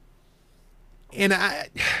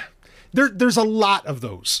there's a lot of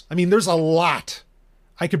those. I mean, there's a lot.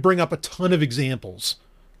 I could bring up a ton of examples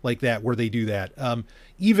like that, where they do that.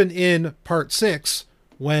 Even in part 6,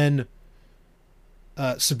 when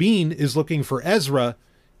Sabine is looking for Ezra,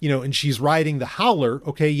 and she's riding the Howler.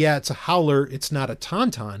 Okay, yeah, it's a Howler. It's not a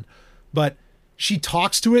Tauntaun, but she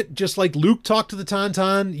talks to it just like Luke talked to the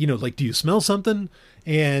Tauntaun, like, do you smell something?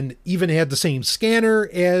 And even had the same scanner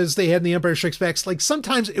as they had in The Empire Strikes Back. Like,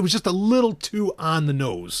 sometimes it was just a little too on the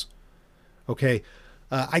nose. Okay.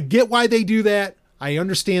 I get why they do that. I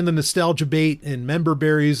understand the nostalgia bait and member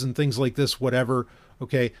berries and things like this, whatever.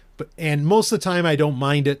 Okay. And most of the time I don't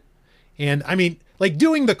mind it. And I mean, like,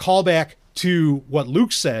 doing the callback to what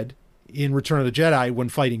Luke said in Return of the Jedi when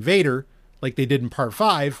fighting Vader, like they did in part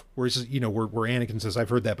 5, where Anakin says, I've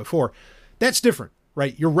heard that before. That's different,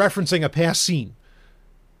 right? You're referencing a past scene.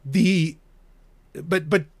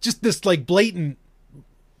 But just this, like, blatant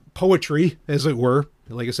poetry, as it were,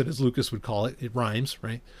 like I said, as Lucas would call it, it rhymes,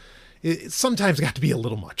 right? It sometimes got to be a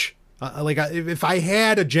little much. If I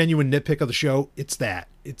had a genuine nitpick of the show, it's that.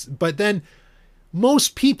 But then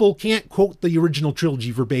most people can't quote the original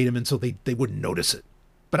trilogy verbatim, and so they wouldn't notice it.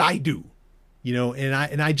 But I do,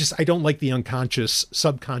 and I don't like the unconscious,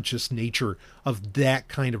 subconscious nature of that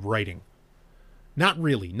kind of writing. Not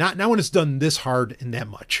really. Not when it's done this hard and that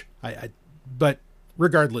much. But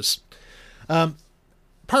regardless,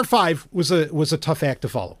 part 5 was a tough act to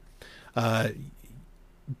follow.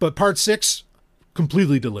 But part 6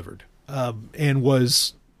 completely delivered, and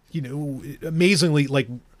was, amazingly, like,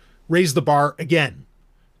 raised the bar again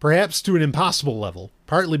perhaps to an impossible level,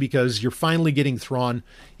 partly because you're finally getting Thrawn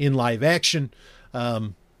in live action.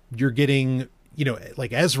 You're getting,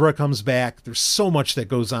 like Ezra comes back. There's so much that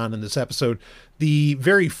goes on in this episode. The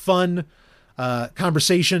very fun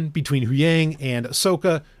conversation between Huyang and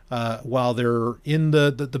Ahsoka while they're in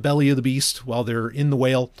the belly of the beast, while they're in the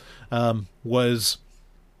whale, was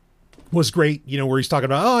great, where he's talking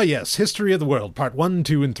about, oh yes, history of the world, part 1,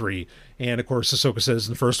 2, and 3. And of course, Ahsoka says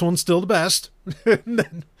the first one's still the best,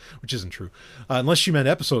 which isn't true. Unless she meant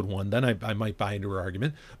episode 1, then I might buy into her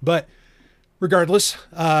argument. But regardless,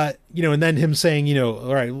 and then him saying,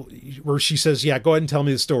 all right, where she says, yeah, go ahead and tell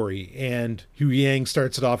me the story. And Huyang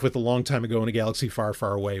starts it off with a long time ago in a galaxy far,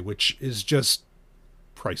 far away, which is just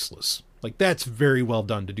priceless. Like, that's very well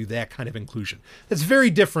done to do that kind of inclusion. That's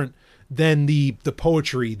very different than the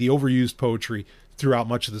poetry, the overused poetry throughout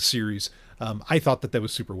much of the series. I thought that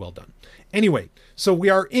was super well done. Anyway, so we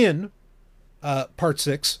are in part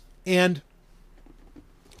 6, and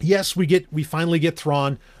yes, we finally get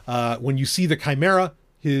Thrawn. When you see the Chimera,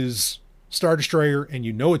 his Star Destroyer, and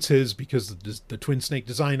it's his because of the twin snake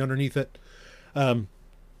design underneath it,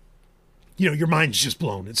 your mind's just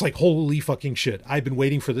blown. It's like, holy fucking shit. I've been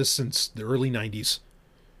waiting for this since the early 90s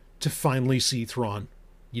to finally see Thrawn.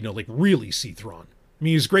 Like really see Thrawn. I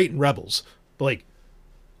mean, he was great in Rebels, but like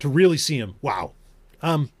to really see him, wow.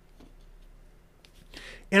 And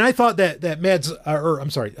I thought that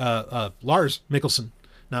Lars Mikkelsen,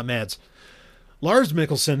 not Mads, Lars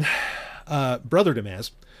Mikkelsen, brother to Maz,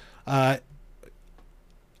 I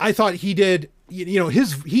thought he did,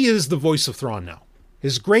 he is the voice of Thrawn now.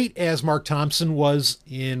 As great as Mark Thompson was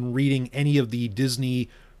in reading any of the Disney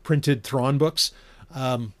printed Thrawn books,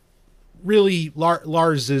 really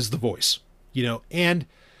Lars is the voice, and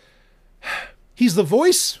he's the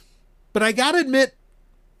voice, but I gotta admit,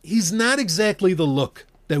 he's not exactly the look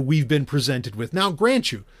that we've been presented with. Now,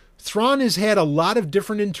 grant you, Thrawn has had a lot of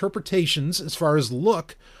different interpretations as far as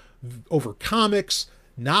look over comics,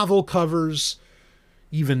 novel covers,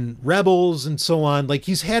 even Rebels and so on. Like,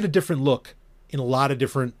 he's had a different look in a lot of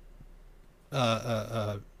different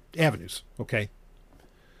avenues. Okay.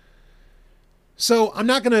 So I'm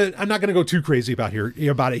not gonna go too crazy about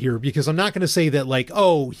it here, because I'm not gonna say that like,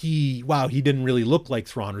 oh, he didn't really look like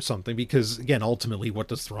Thrawn or something, because again, ultimately, what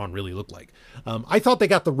does Thrawn really look like? I thought they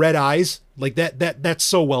got the red eyes, like that's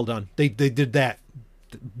so well done. They did that,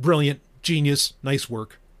 brilliant, genius, nice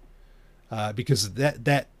work, because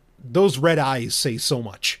those red eyes say so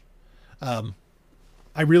much.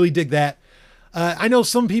 I really dig that. I know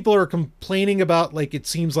some people are complaining about, like, it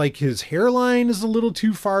seems like his hairline is a little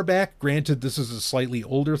too far back. Granted, this is a slightly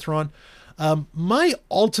older Thrawn. My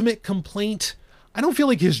ultimate complaint, I don't feel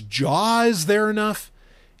like his jaw is there enough.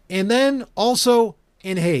 And then also,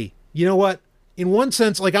 and hey, you know what? In one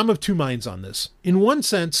sense, like, I'm of two minds on this. In one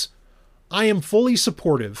sense, I am fully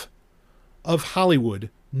supportive of Hollywood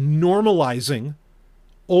normalizing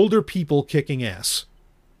older people kicking ass.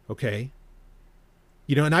 Okay?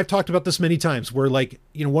 And I've talked about this many times where, like,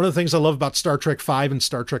 one of the things I love about Star Trek 5 and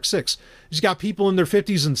Star Trek 6 is you got people in their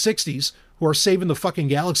 50s and 60s who are saving the fucking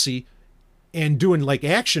galaxy and doing like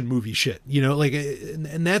action movie shit,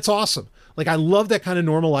 and that's awesome. Like, I love that kind of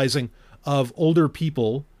normalizing of older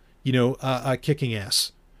people, kicking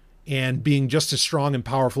ass and being just as strong and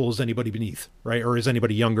powerful as anybody beneath, right? Or as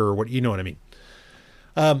anybody younger, or what, you know what I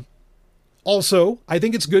mean? Also, I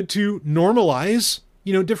think it's good to normalize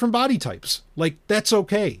different body types. Like, that's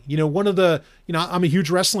okay. One of the, I'm a huge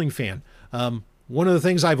wrestling fan. One of the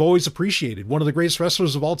things I've always appreciated, one of the greatest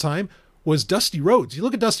wrestlers of all time was Dusty Rhodes. You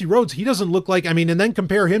look at Dusty Rhodes, he doesn't look like, and then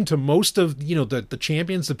compare him to most of, the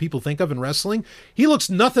champions that people think of in wrestling. He looks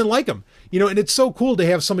nothing like him, and it's so cool to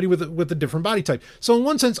have somebody with a different body type. So in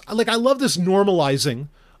one sense, like, I love this normalizing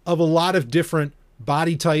of a lot of different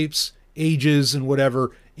body types, ages, and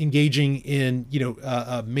whatever, engaging in,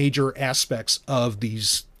 major aspects of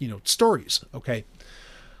these, stories. Okay.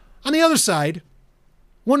 On the other side,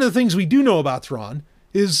 one of the things we do know about Thrawn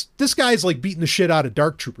is this guy's like beating the shit out of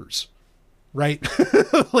Dark Troopers, right?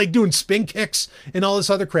 Like doing spin kicks and all this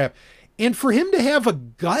other crap. And for him to have a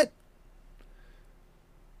gut,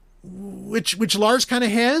 which Lars kind of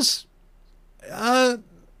has,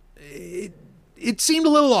 it seemed a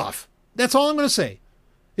little off. That's all I'm going to say.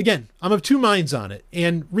 Again, I'm of two minds on it.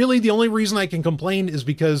 And really the only reason I can complain is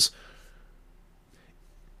because,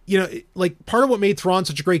 like, part of what made Thrawn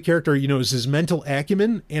such a great character, is his mental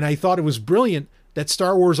acumen. And I thought it was brilliant that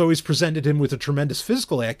Star Wars always presented him with a tremendous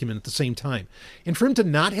physical acumen at the same time. And for him to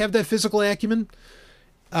not have that physical acumen,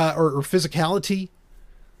 or physicality,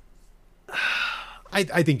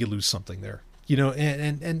 I think you lose something there,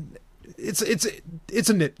 and it's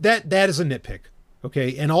a nit, that is a nitpick.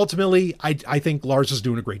 Okay. And ultimately, I think Lars is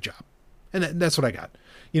doing a great job. And that's what I got.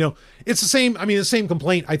 It's the same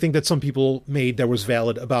complaint I think that some people made that was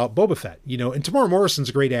valid about Boba Fett, and Tamora Morrison's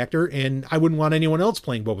a great actor, and I wouldn't want anyone else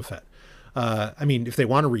playing Boba Fett. If they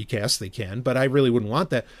want to recast, they can, but I really wouldn't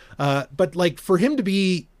want that. But like for him to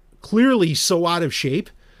be clearly so out of shape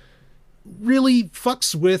really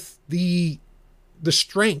fucks with the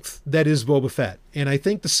strength that is Boba Fett. And I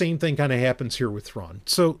think the same thing kind of happens here with Thrawn.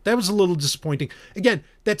 So that was a little disappointing. Again,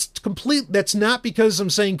 that's not because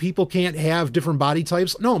I'm saying people can't have different body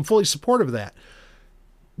types. No, I'm fully supportive of that.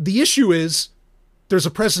 The issue is there's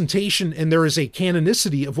a presentation and there is a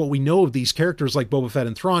canonicity of what we know of these characters like Boba Fett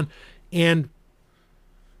and Thrawn, and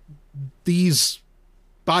these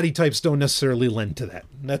body types don't necessarily lend to that.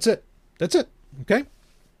 And that's it. Okay.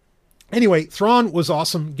 Anyway, Thrawn was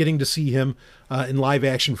awesome getting to see him in live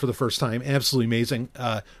action for the first time. Absolutely amazing.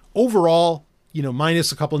 Overall,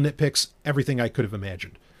 minus a couple of nitpicks, everything I could have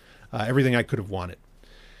imagined, everything I could have wanted.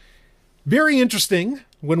 Very interesting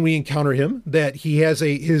when we encounter him that he has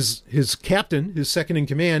his captain, his second in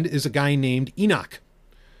command, is a guy named Enoch.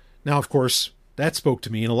 Now, of course, that spoke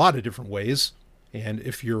to me in a lot of different ways. And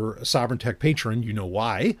if you're a Sovereign Tech patron, you know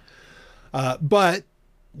why. But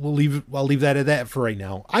I'll leave that at that for right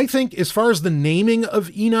now. I think as far as the naming of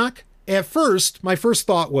Enoch, at first, my first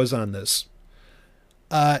thought was on this.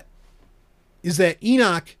 Is that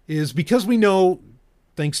Enoch is, because we know,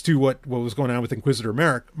 thanks to what was going on with Inquisitor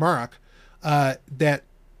Marok, that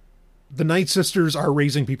the Night Sisters are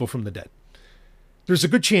raising people from the dead. There's a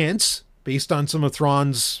good chance, based on some of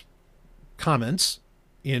Thrawn's comments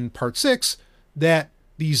in Part 6, that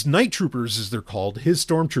these Night Troopers, as they're called, his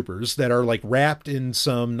stormtroopers that are like wrapped in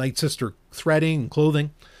some Night Sister threading and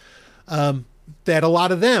clothing, that a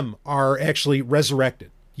lot of them are actually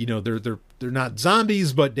resurrected. They're not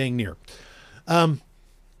zombies, but dang near. And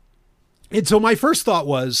so my first thought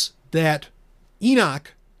was that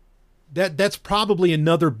Enoch, that's probably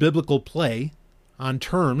another biblical play on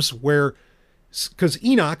terms where, because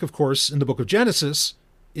Enoch, of course, in the book of Genesis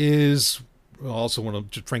is also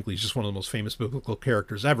frankly, just one of the most famous biblical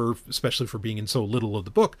characters ever, especially for being in so little of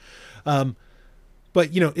the book. But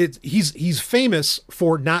he's famous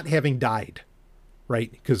for not having died,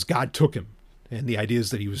 right? Because God took him, and the idea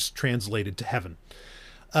is that he was translated to heaven.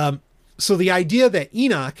 So the idea that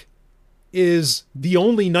Enoch is the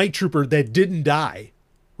only Night Trooper that didn't die,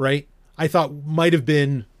 right? I thought might have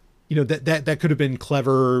been, that could have been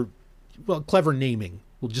clever naming.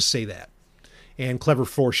 We'll just say that, and clever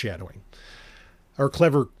foreshadowing. Or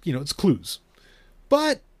clever, it's clues.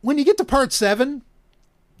 But when you get to Part 7,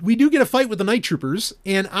 we do get a fight with the Night Troopers,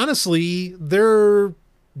 and honestly, they're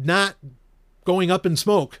not going up in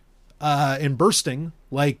smoke and bursting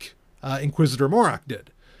like Inquisitor Marok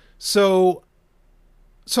did. So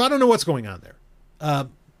I don't know what's going on there.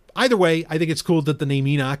 Either way, I think it's cool that the name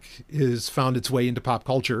Enoch has found its way into pop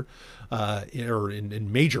culture, or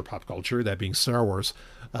in major pop culture, that being Star Wars.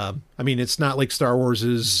 It's not like Star Wars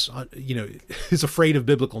is afraid of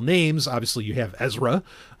biblical names. Obviously, you have Ezra,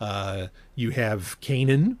 you have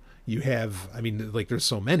Kanan, you have, there's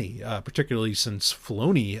so many, particularly since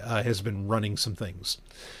Filoni has been running some things.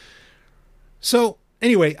 So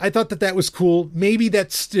anyway, I thought that was cool. Maybe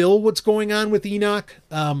that's still what's going on with Enoch,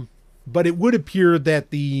 but it would appear that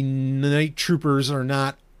the Night Troopers are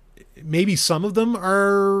not. Maybe some of them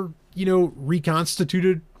are,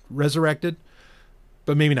 reconstituted, resurrected.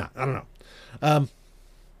 But maybe not. I don't know.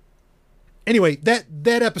 Anyway, that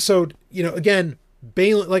episode, again,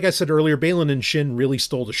 Baylan, like I said earlier, Baylan and Shin really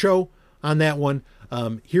stole the show on that one.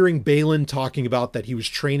 Hearing Baylan talking about that he was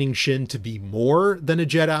training Shin to be more than a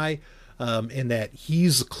Jedi, and that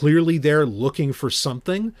he's clearly there looking for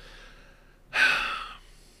something.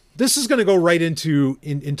 This is going to go right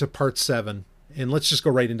into Part 7, and let's just go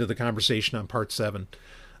right into the conversation on Part 7.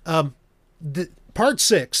 Part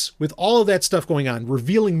 6, with all of that stuff going on,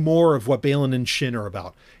 revealing more of what Baylan and Shin are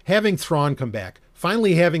about, having Thrawn come back,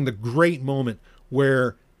 finally having the great moment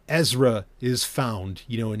where Ezra is found,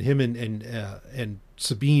 and him and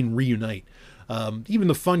Sabine reunite. Even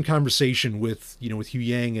the fun conversation with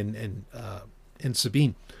Huyang and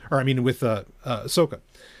Sabine, with Ahsoka.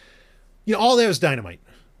 All that was dynamite.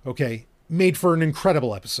 Okay, made for an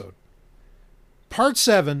incredible episode. Part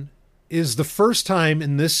 7 is the first time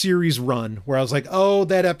in this series run where I was like, oh,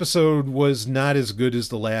 that episode was not as good as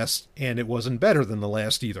the last, and it wasn't better than the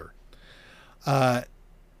last either. And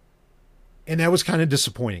that was kind of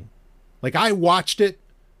disappointing. Like, I watched it,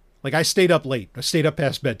 like I stayed up late. I stayed up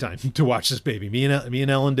past bedtime to watch this baby. Me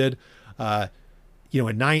and Ellen did, at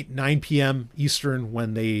 9 p.m. Eastern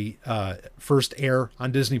when they first air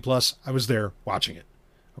on Disney Plus. I was there watching it.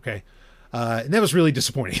 Okay. And that was really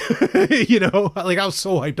disappointing. You know, like I was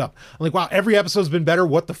so hyped up. I'm like, wow, every episode's been better.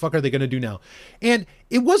 What the fuck are they going to do now? And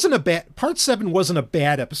it wasn't part 7 wasn't a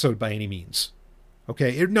bad episode by any means.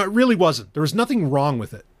 Okay. It really wasn't. There was nothing wrong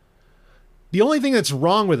with it. The only thing that's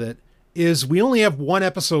wrong with it is we only have one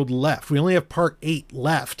episode left. We only have part 8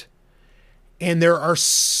 left. And there are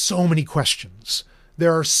so many questions.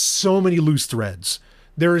 There are so many loose threads.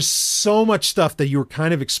 There is so much stuff that you were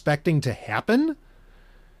kind of expecting to happen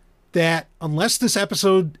that unless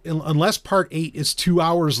part 8 is 2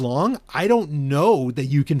 hours long, I don't know that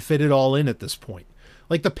you can fit it all in at this point.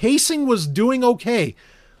 Like the pacing was doing okay.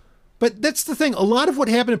 But that's the thing. A lot of what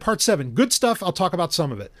happened in part 7, good stuff. I'll talk about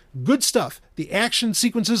some of it. Good stuff. The action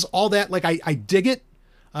sequences, all that. Like I dig it.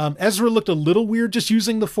 Ezra looked a little weird just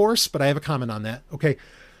using the Force, but I have a comment on that. Okay.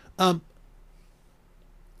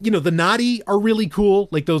 You know, the Na'vi are really cool.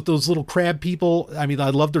 Like those little crab people. I mean, I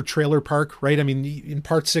love their trailer park, right? I mean, in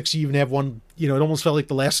part 6, you even have one, you know, it almost felt like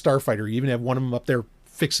The Last Starfighter. You even have one of them up there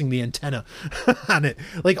fixing the antenna on it.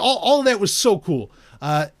 Like all of that was so cool.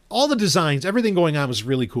 All the designs, everything going on was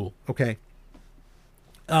really cool. Okay.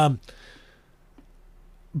 But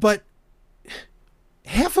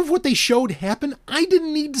half of what they showed happen, I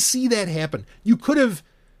didn't need to see that happen. You could have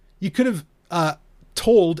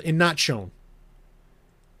told and not shown,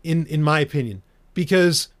 in my opinion,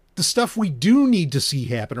 because the stuff we do need to see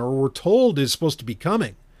happen or we're told is supposed to be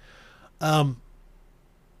coming,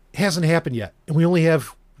 hasn't happened yet. And we only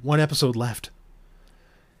have one episode left.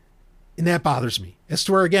 And that bothers me. As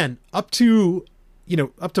to where, again, up to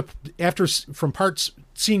after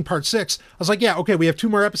seeing part 6, I was like, yeah, okay, we have 2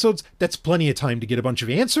 more episodes. That's plenty of time to get a bunch of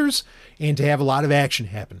answers and to have a lot of action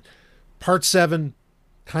happen. Part 7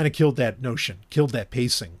 kind of killed that notion, killed that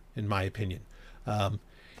pacing, in my opinion.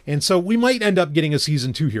 And so we might end up getting a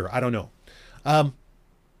season 2 here. I don't know.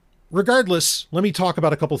 Regardless, let me talk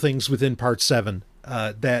about a couple things within part 7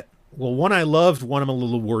 that, well, one I loved, one I'm a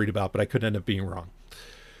little worried about, but I could end up being wrong.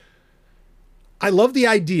 I love the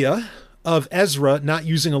idea of Ezra not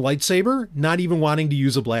using a lightsaber, not even wanting to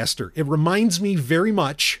use a blaster. It reminds me very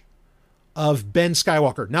much of Ben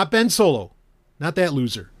Skywalker, not Ben Solo, not that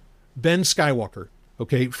loser, Ben Skywalker,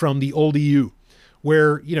 okay, from the old EU,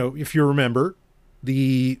 where, you know, if you remember,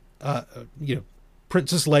 the,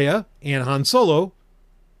 Princess Leia and Han Solo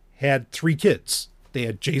had 3 kids. They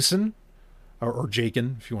had Jason, or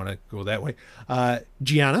Jaken, if you want to go that way,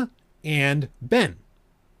 Gianna, and Ben,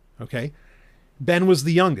 okay? Ben was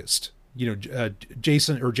the youngest. You know,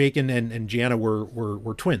 Jason or Jaken and Gianna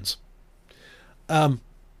were twins.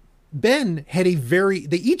 Ben had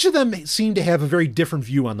each of them seemed to have a very different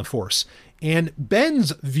view on the Force. And Ben's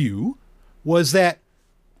view was that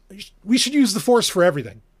we should use the Force for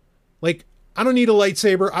everything. Like, I don't need a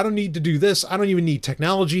lightsaber. I don't need to do this. I don't even need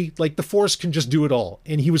technology. Like, the Force can just do it all.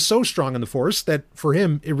 And he was so strong in the Force that for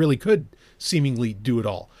him, it really could seemingly do it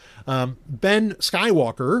all. Ben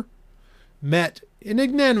Skywalker met an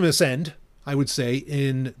ignominious end, I would say,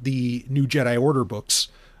 in the New Jedi Order books,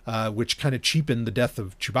 which kind of cheapened the death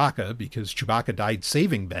of Chewbacca because Chewbacca died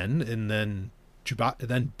saving Ben, and then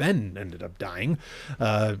Ben ended up dying.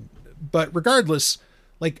 But regardless,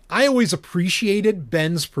 like, I always appreciated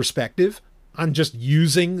Ben's perspective on just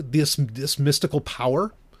using this mystical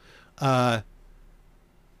power all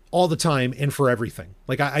the time and for everything.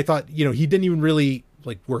 Like, I thought, you know, he didn't even really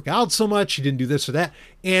like work out so much. He didn't do this or that.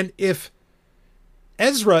 And if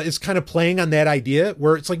Ezra is kind of playing on that idea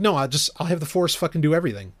where it's like, no, I'll have the Force fucking do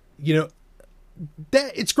everything. You know,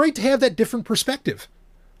 that it's great to have that different perspective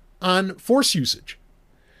on Force usage.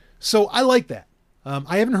 So I like that.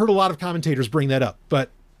 I haven't heard a lot of commentators bring that up,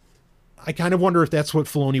 but I kind of wonder if that's what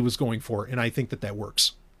Filoni was going for. And I think that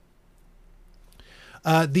works.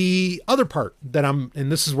 The other part that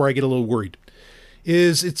and this is where I get a little worried,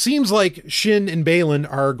 is it seems like Shin and Baylan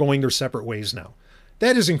are going their separate ways now.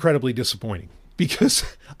 That is incredibly disappointing because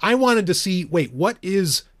I wanted to see, wait, what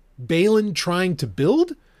is Baylan trying to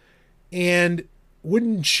build? And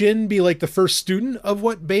wouldn't Shin be like the first student of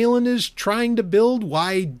what Baylan is trying to build?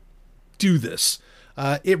 Why do this?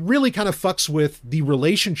 It really kind of fucks with the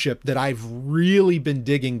relationship that I've really been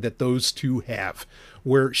digging that those two have,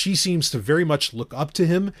 where she seems to very much look up to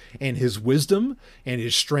him and his wisdom and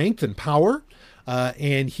his strength and power.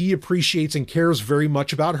 And he appreciates and cares very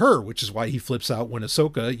much about her, which is why he flips out when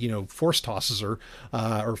Ahsoka, you know, force tosses her,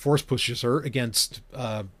 or force pushes her against,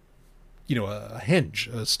 a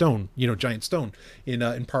henge, a stone, giant stone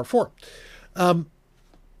in part 4.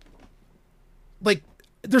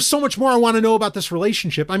 There's so much more I want to know about this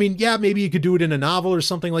relationship. I mean, yeah, maybe you could do it in a novel or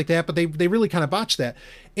something like that, but they really kind of botched that.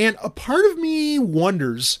 And a part of me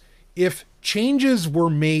wonders if changes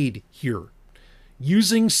were made here,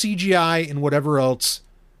 using CGI and whatever else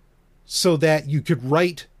so that you could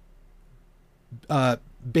write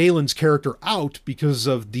Balin's character out because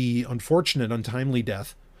of the unfortunate, untimely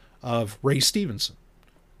death of Ray Stevenson,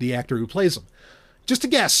 the actor who plays him. Just a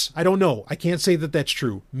guess. I don't know. I can't say that that's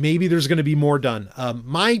true. Maybe there's going to be more done.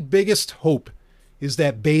 My biggest hope is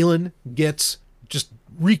that Balin gets, just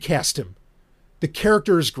recast him. The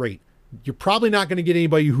character is great. You're probably not going to get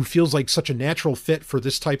anybody who feels like such a natural fit for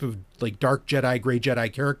this type of like dark Jedi, gray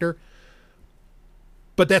Jedi character.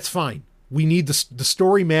 But that's fine. We need the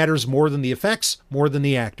story matters more than the effects, more than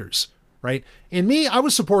the actors, right? And me, I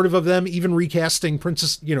was supportive of them even recasting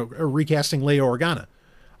recasting Leia Organa. I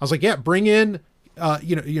was like, yeah, bring in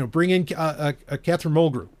Catherine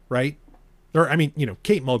Mulgrew, right? Or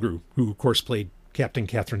Kate Mulgrew, who of course played Captain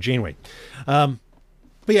Catherine Janeway. I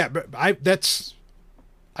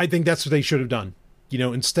think that's what they should have done.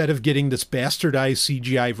 Instead of getting this bastardized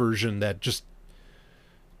CGI version that just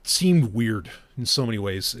seemed weird in so many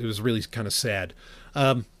ways. It was really kind of sad.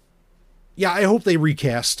 I hope they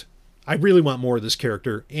recast. I really want more of this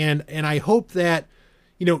character. And I hope that,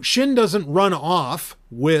 Shin doesn't run off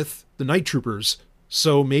with the Night Troopers.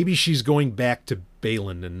 So maybe she's going back to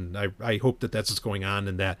Balin. And I hope that that's what's going on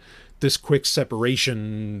and that this quick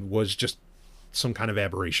separation was just some kind of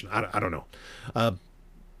aberration. I don't know.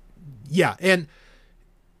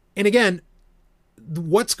 And again,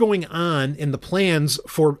 what's going on in the plans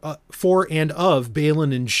for and of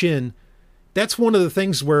Balin and Shin, that's one of the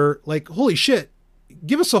things where, like, holy shit,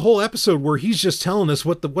 give us a whole episode where he's just telling us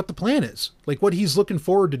what the plan is, like what he's looking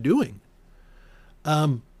forward to doing.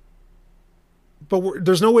 But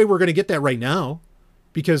there's no way we're going to get that right now,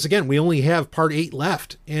 because again, we only have part 8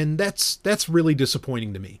 left, and that's really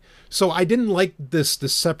disappointing to me. So I didn't like this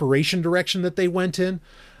separation direction that they went in.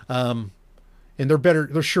 And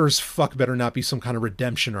there sure as fuck better not be some kind of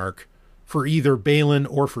redemption arc for either Balin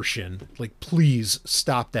or for Shin. Like, please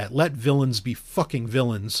stop that. Let villains be fucking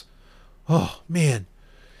villains. Oh, man.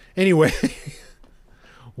 Anyway,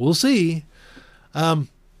 we'll see. And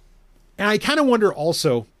I kind of wonder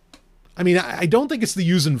also, I don't think it's the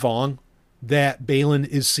Yuuzhan Vong that Balin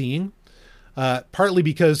is seeing. Partly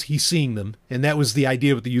because he's seeing them, and that was the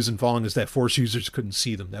idea with the Yuuzhan Vong, is that Force users couldn't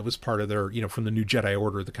see them. That was part of their, from the new Jedi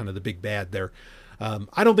Order, the kind of the big bad there.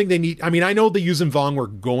 I don't think they need. I know the Yuuzhan Vong were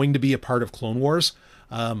going to be a part of Clone Wars.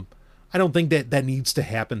 I don't think that needs to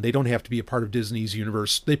happen. They don't have to be a part of Disney's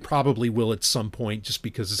universe. They probably will at some point, just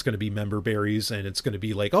because it's going to be member berries, and it's going to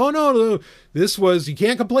be like, oh no, you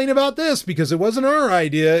can't complain about this because it wasn't our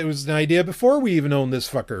idea. It was an idea before we even owned this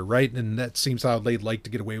fucker, right? And that seems how they'd like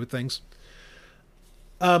to get away with things.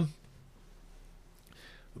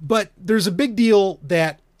 But there's a big deal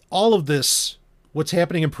that all of this, what's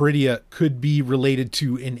happening in Peridia, could be related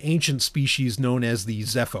to an ancient species known as the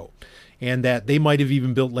Zepho, and that they might have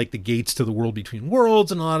even built like the gates to the world between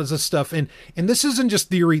worlds and a lot of this stuff. And this isn't just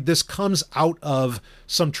theory. This comes out of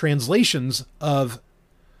some translations of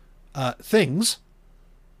things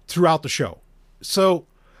throughout the show. So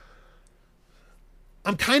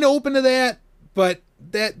I'm kind of open to that, but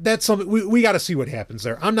that's something we got to see what happens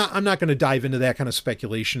there. I'm not going to dive into that kind of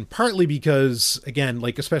speculation, partly because, again,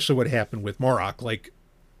 like, especially what happened with Morok, like,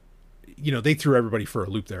 they threw everybody for a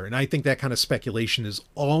loop there. And I think that kind of speculation is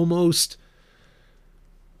almost,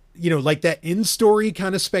 like that in-story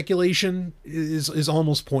kind of speculation is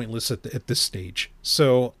almost pointless at this stage.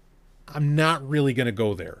 So I'm not really going to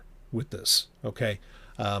go there with this. Okay.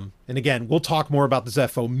 And again, we'll talk more about the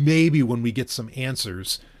Zepho maybe when we get some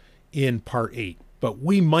answers in part 8. But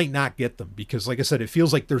we might not get them because, like I said, it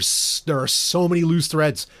feels like there are so many loose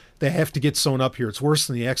threads that have to get sewn up here. It's worse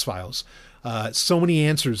than the X-Files. So many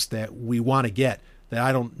answers that we want to get that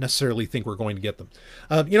I don't necessarily think we're going to get them.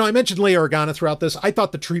 I mentioned Leia Organa throughout this. I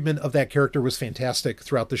thought the treatment of that character was fantastic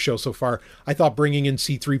throughout the show so far. I thought bringing in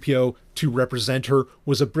C-3PO to represent her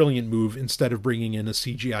was a brilliant move instead of bringing in a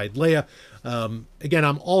CGI'd Leia. Again,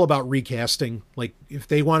 I'm all about recasting. Like, if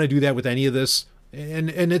they want to do that with any of this, and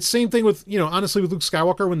it's same thing with, honestly, with Luke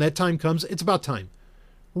Skywalker, when that time comes, it's about time.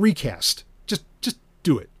 Recast. Just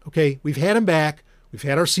do it. Okay. We've had him back. We've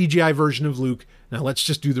had our CGI version of Luke. Now let's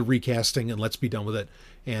just do the recasting and let's be done with it.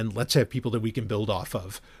 And let's have people that we can build off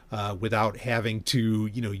of, without having to,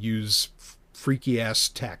 use freaky ass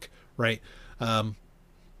tech. Right.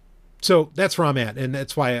 So that's where I'm at. And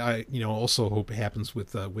that's why I, also hope it happens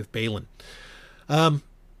with Balin.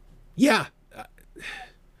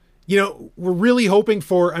 We're really hoping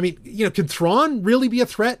for, can Thrawn really be a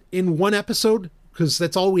threat in one episode? Because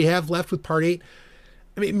that's all we have left with part 8.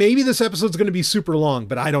 Maybe this episode's going to be super long,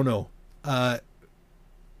 but I don't know.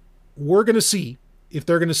 We're going to see. if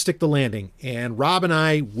they're going to stick the landing. And Rob and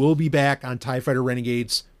I will be back on TIE Fighter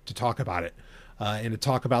Renegades to talk about it. And to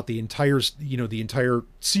talk about the entire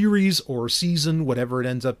series or season, whatever it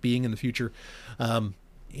ends up being in the future.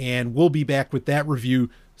 And we'll be back with that review.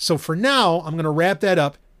 So for now, I'm going to wrap that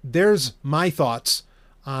up. There's my thoughts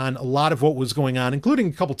on a lot of what was going on, including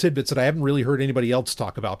a couple tidbits that I haven't really heard anybody else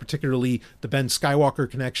talk about, particularly the Ben Skywalker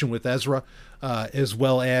connection with Ezra, as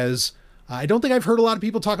well as I don't think I've heard a lot of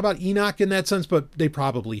people talk about Enoch in that sense, but they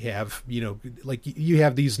probably have. Like you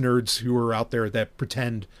have these nerds who are out there that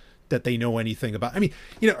pretend that they know anything about. I mean,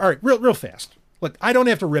 all right, real fast. Look, I don't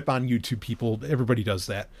have to rip on YouTube people. Everybody does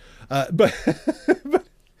that. But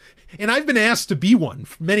and I've been asked to be one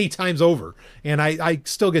many times over, and I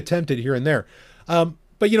still get tempted here and there.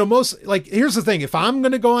 But here's the thing. If I'm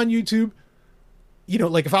going to go on YouTube,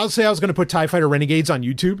 like if I would say I was going to put TIE Fighter Renegades on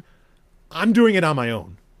YouTube, I'm doing it on my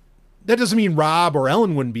own. That doesn't mean Rob or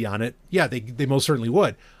Ellen wouldn't be on it. Yeah, they most certainly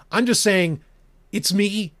would. I'm just saying it's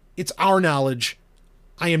me. It's our knowledge.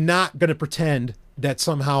 I am not going to pretend that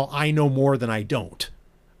somehow I know more than I don't.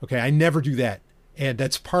 Okay. I never do that. And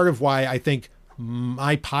that's part of why I think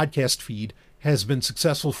my podcast feed has been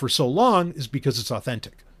successful for so long, is because it's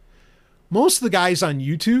authentic. Most of the guys on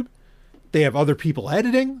YouTube, they have other people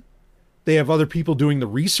editing. They have other people doing the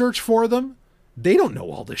research for them. They don't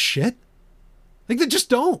know all this shit. Like, they just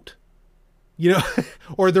don't,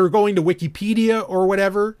 or they're going to Wikipedia or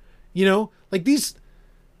whatever, like these,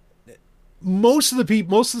 most of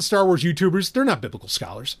the Star Wars YouTubers, they're not biblical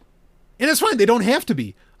scholars, and it's fine. They don't have to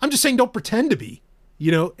be. I'm just saying, don't pretend to be,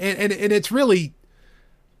 and it's really,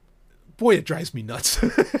 boy, it drives me nuts.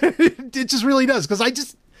 It just really does.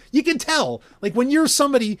 Cause you can tell, like, when you're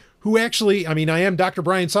somebody who actually, I am Dr.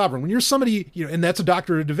 Brian Sovereign, when you're somebody, and that's a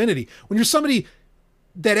doctorate of divinity, when you're somebody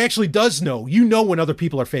that actually does know, when other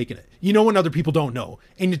people are faking it, when other people don't know.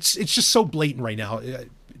 And it's just so blatant right now.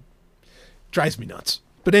 It drives me nuts.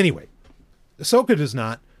 But anyway, Ahsoka does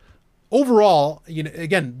not. Overall,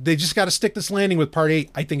 again, they just got to stick this landing with part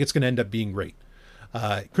 8. I think it's going to end up being great.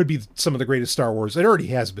 It could be some of the greatest Star Wars. It already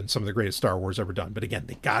has been some of the greatest Star Wars ever done. But again,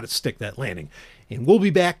 they got to stick that landing. And we'll be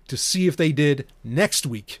back to see if they did next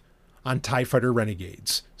week on TIE Fighter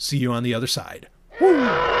Renegades. See you on the other side.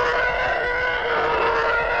 Woo!